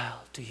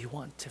 child, do you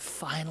want to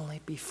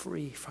finally be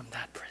free from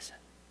that prison?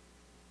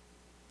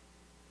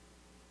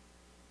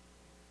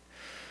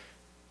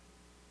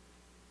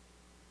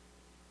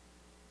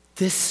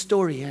 This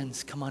story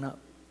ends, come on up,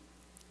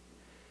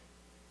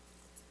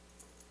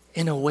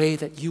 in a way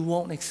that you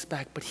won't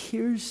expect. But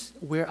here's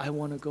where I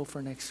want to go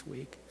for next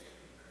week.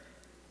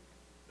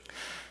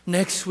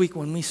 Next week,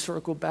 when we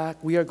circle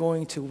back, we are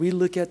going to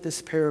relook at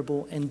this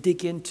parable and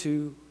dig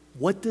into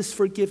what does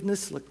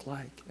forgiveness look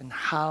like and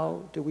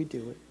how do we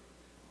do it.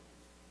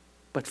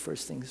 But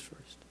first things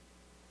first.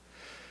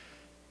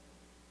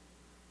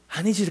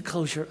 I need you to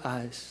close your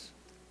eyes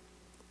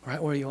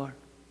right where you are.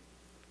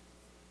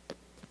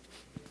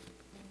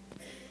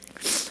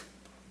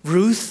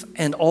 Ruth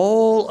and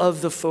all of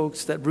the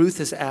folks that Ruth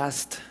has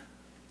asked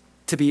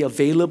to be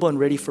available and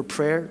ready for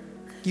prayer,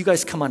 you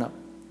guys come on up.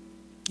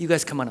 You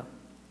guys come on up.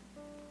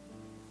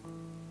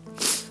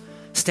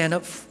 Stand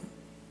up.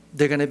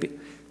 They're going to be,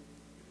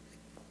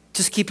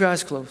 just keep your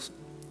eyes closed.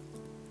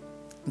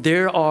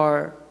 There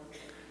are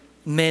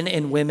men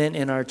and women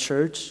in our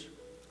church,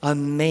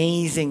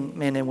 amazing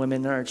men and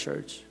women in our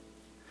church,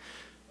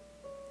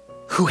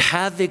 who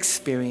have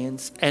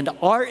experienced and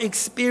are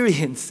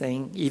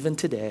experiencing even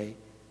today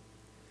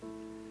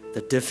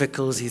the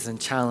difficulties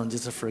and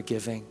challenges of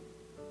forgiving.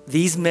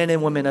 These men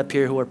and women up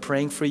here who are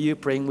praying for you,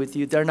 praying with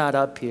you, they're not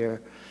up here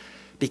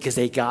because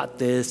they got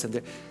this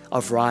and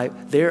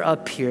they're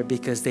up here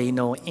because they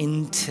know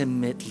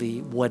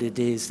intimately what it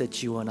is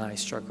that you and I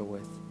struggle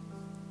with.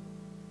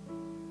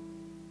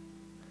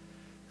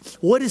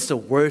 What is the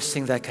worst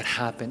thing that could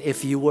happen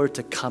if you were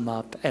to come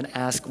up and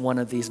ask one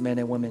of these men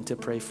and women to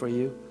pray for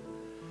you?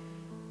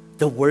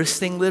 The worst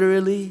thing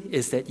literally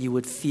is that you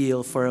would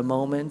feel for a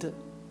moment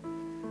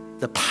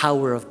the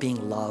power of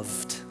being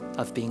loved,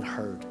 of being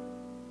heard,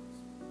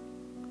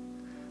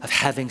 of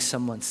having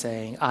someone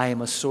saying, I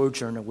am a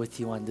sojourner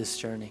with you on this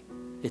journey.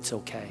 It's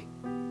okay.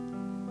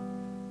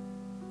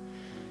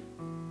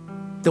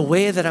 The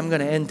way that I'm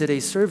going to end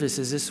today's service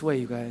is this way,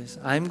 you guys.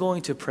 I'm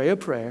going to pray a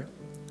prayer,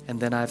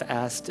 and then I've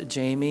asked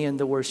Jamie and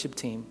the worship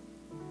team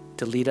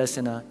to lead us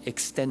in an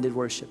extended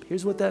worship.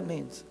 Here's what that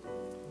means.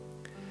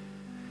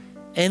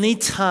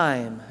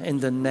 Anytime in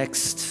the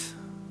next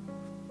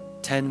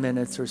 10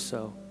 minutes or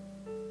so,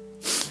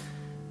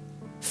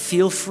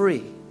 feel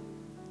free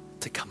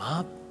to come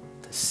up,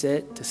 to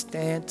sit, to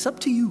stand. It's up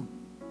to you.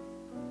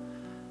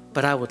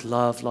 But I would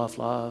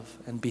love,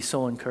 and be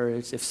so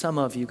encouraged if some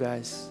of you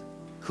guys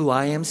who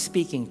I am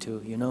speaking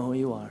to, you know who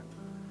you are,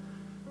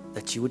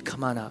 that you would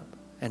come on up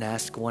and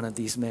ask one of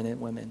these men and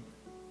women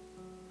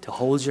to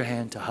hold your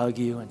hand, to hug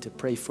you, and to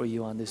pray for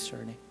you on this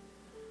journey.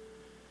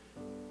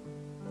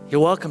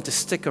 You're welcome to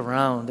stick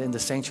around in the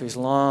sanctuary as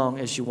long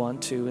as you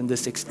want to in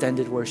this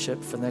extended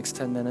worship for the next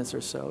 10 minutes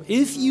or so.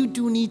 If you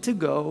do need to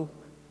go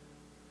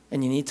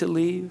and you need to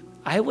leave,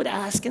 I would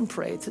ask and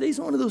pray. Today's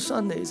one of those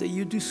Sundays that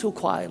you do so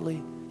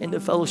quietly in the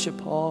fellowship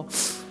hall,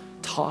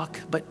 talk.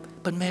 But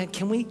man,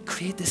 can we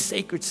create this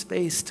sacred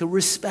space to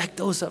respect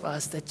those of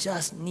us that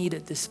just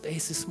needed this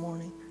space this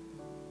morning?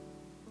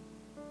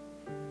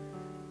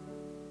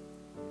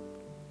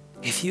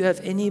 If you have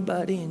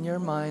anybody in your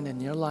mind, in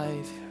your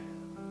life,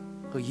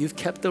 who you've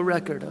kept the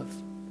record of,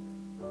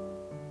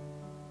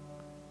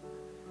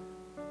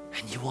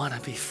 and you want to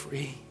be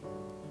free,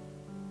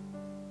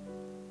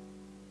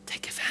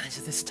 take advantage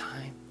of this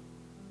time.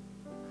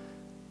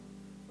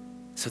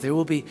 So there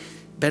will be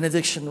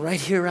benediction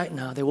right here, right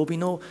now. There will be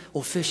no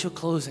official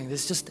closing.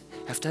 This is just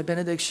after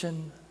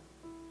benediction,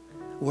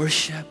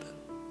 worship,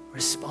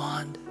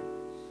 respond,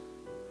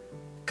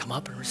 come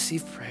up and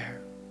receive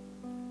prayer.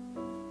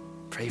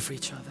 Pray for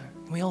each other.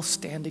 Can we all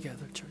stand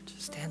together, church?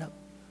 Stand up.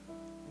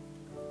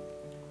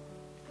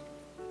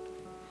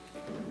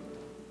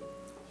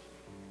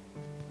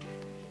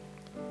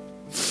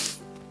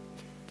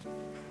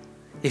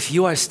 If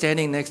you are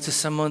standing next to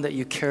someone that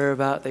you care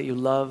about, that you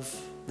love,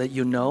 that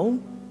you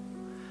know,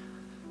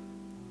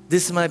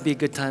 this might be a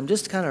good time.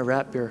 Just kind of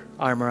wrap your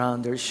arm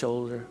around their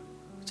shoulder,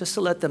 just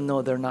to let them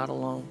know they're not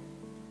alone.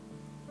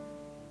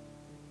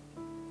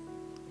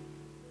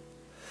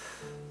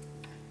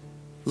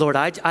 Lord,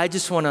 I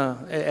just want to,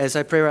 as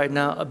I pray right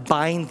now,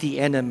 bind the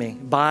enemy,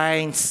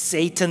 bind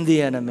Satan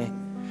the enemy,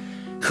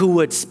 who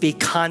would speak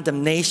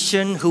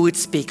condemnation, who would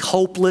speak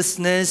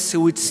hopelessness,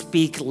 who would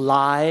speak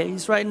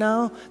lies right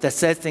now that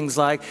said things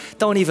like,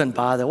 don't even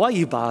bother. Why are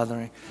you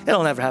bothering?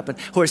 It'll never happen.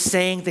 Who are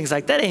saying things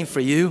like, that ain't for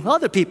you.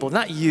 Other people,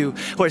 not you.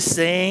 Who are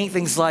saying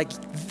things like,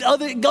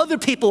 other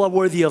people are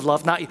worthy of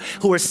love, not you.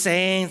 Who are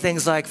saying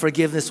things like,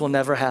 forgiveness will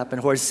never happen.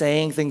 Who are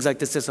saying things like,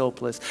 this is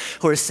hopeless.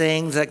 Who are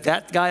saying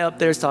that guy up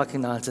there is talking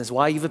nonsense.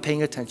 Why are you even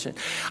paying attention?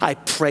 I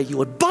pray you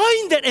would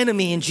bind that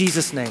enemy in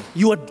Jesus' name.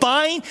 You would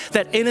bind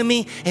that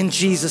enemy in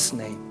Jesus'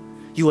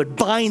 name. You would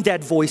bind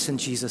that voice in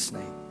Jesus'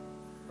 name.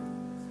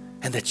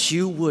 And that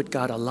you would,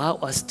 God, allow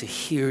us to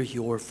hear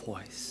your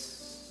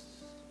voice.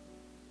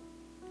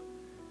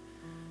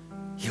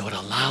 You would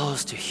allow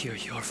us to hear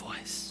your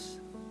voice.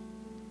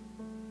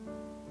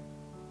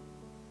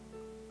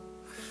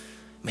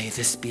 May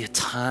this be a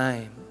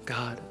time,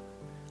 God,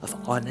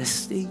 of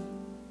honesty,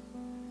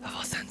 of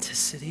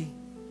authenticity,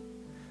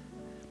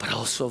 but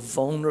also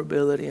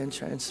vulnerability and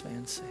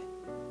transparency.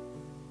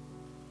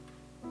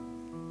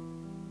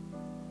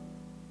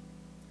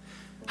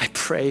 I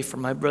pray for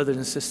my brothers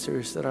and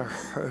sisters that are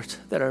hurt,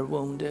 that are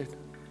wounded,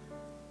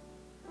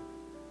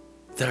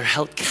 that are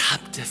held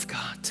captive,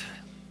 God, to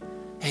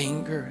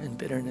anger and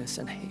bitterness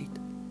and hate.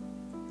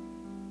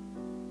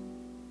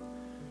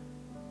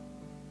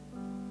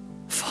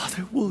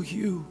 Father, will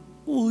you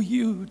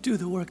do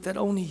the work that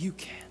only you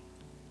can?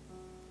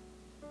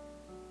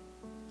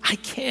 I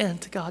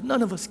can't, God.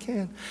 None of us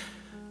can.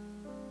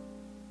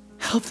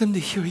 Help them to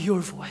hear your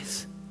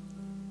voice,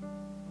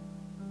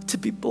 to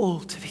be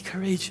bold, to be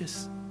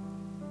courageous,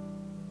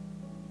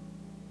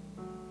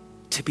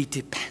 to be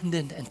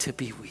dependent and to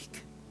be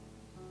weak,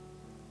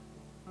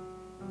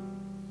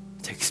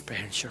 to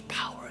experience your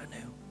power.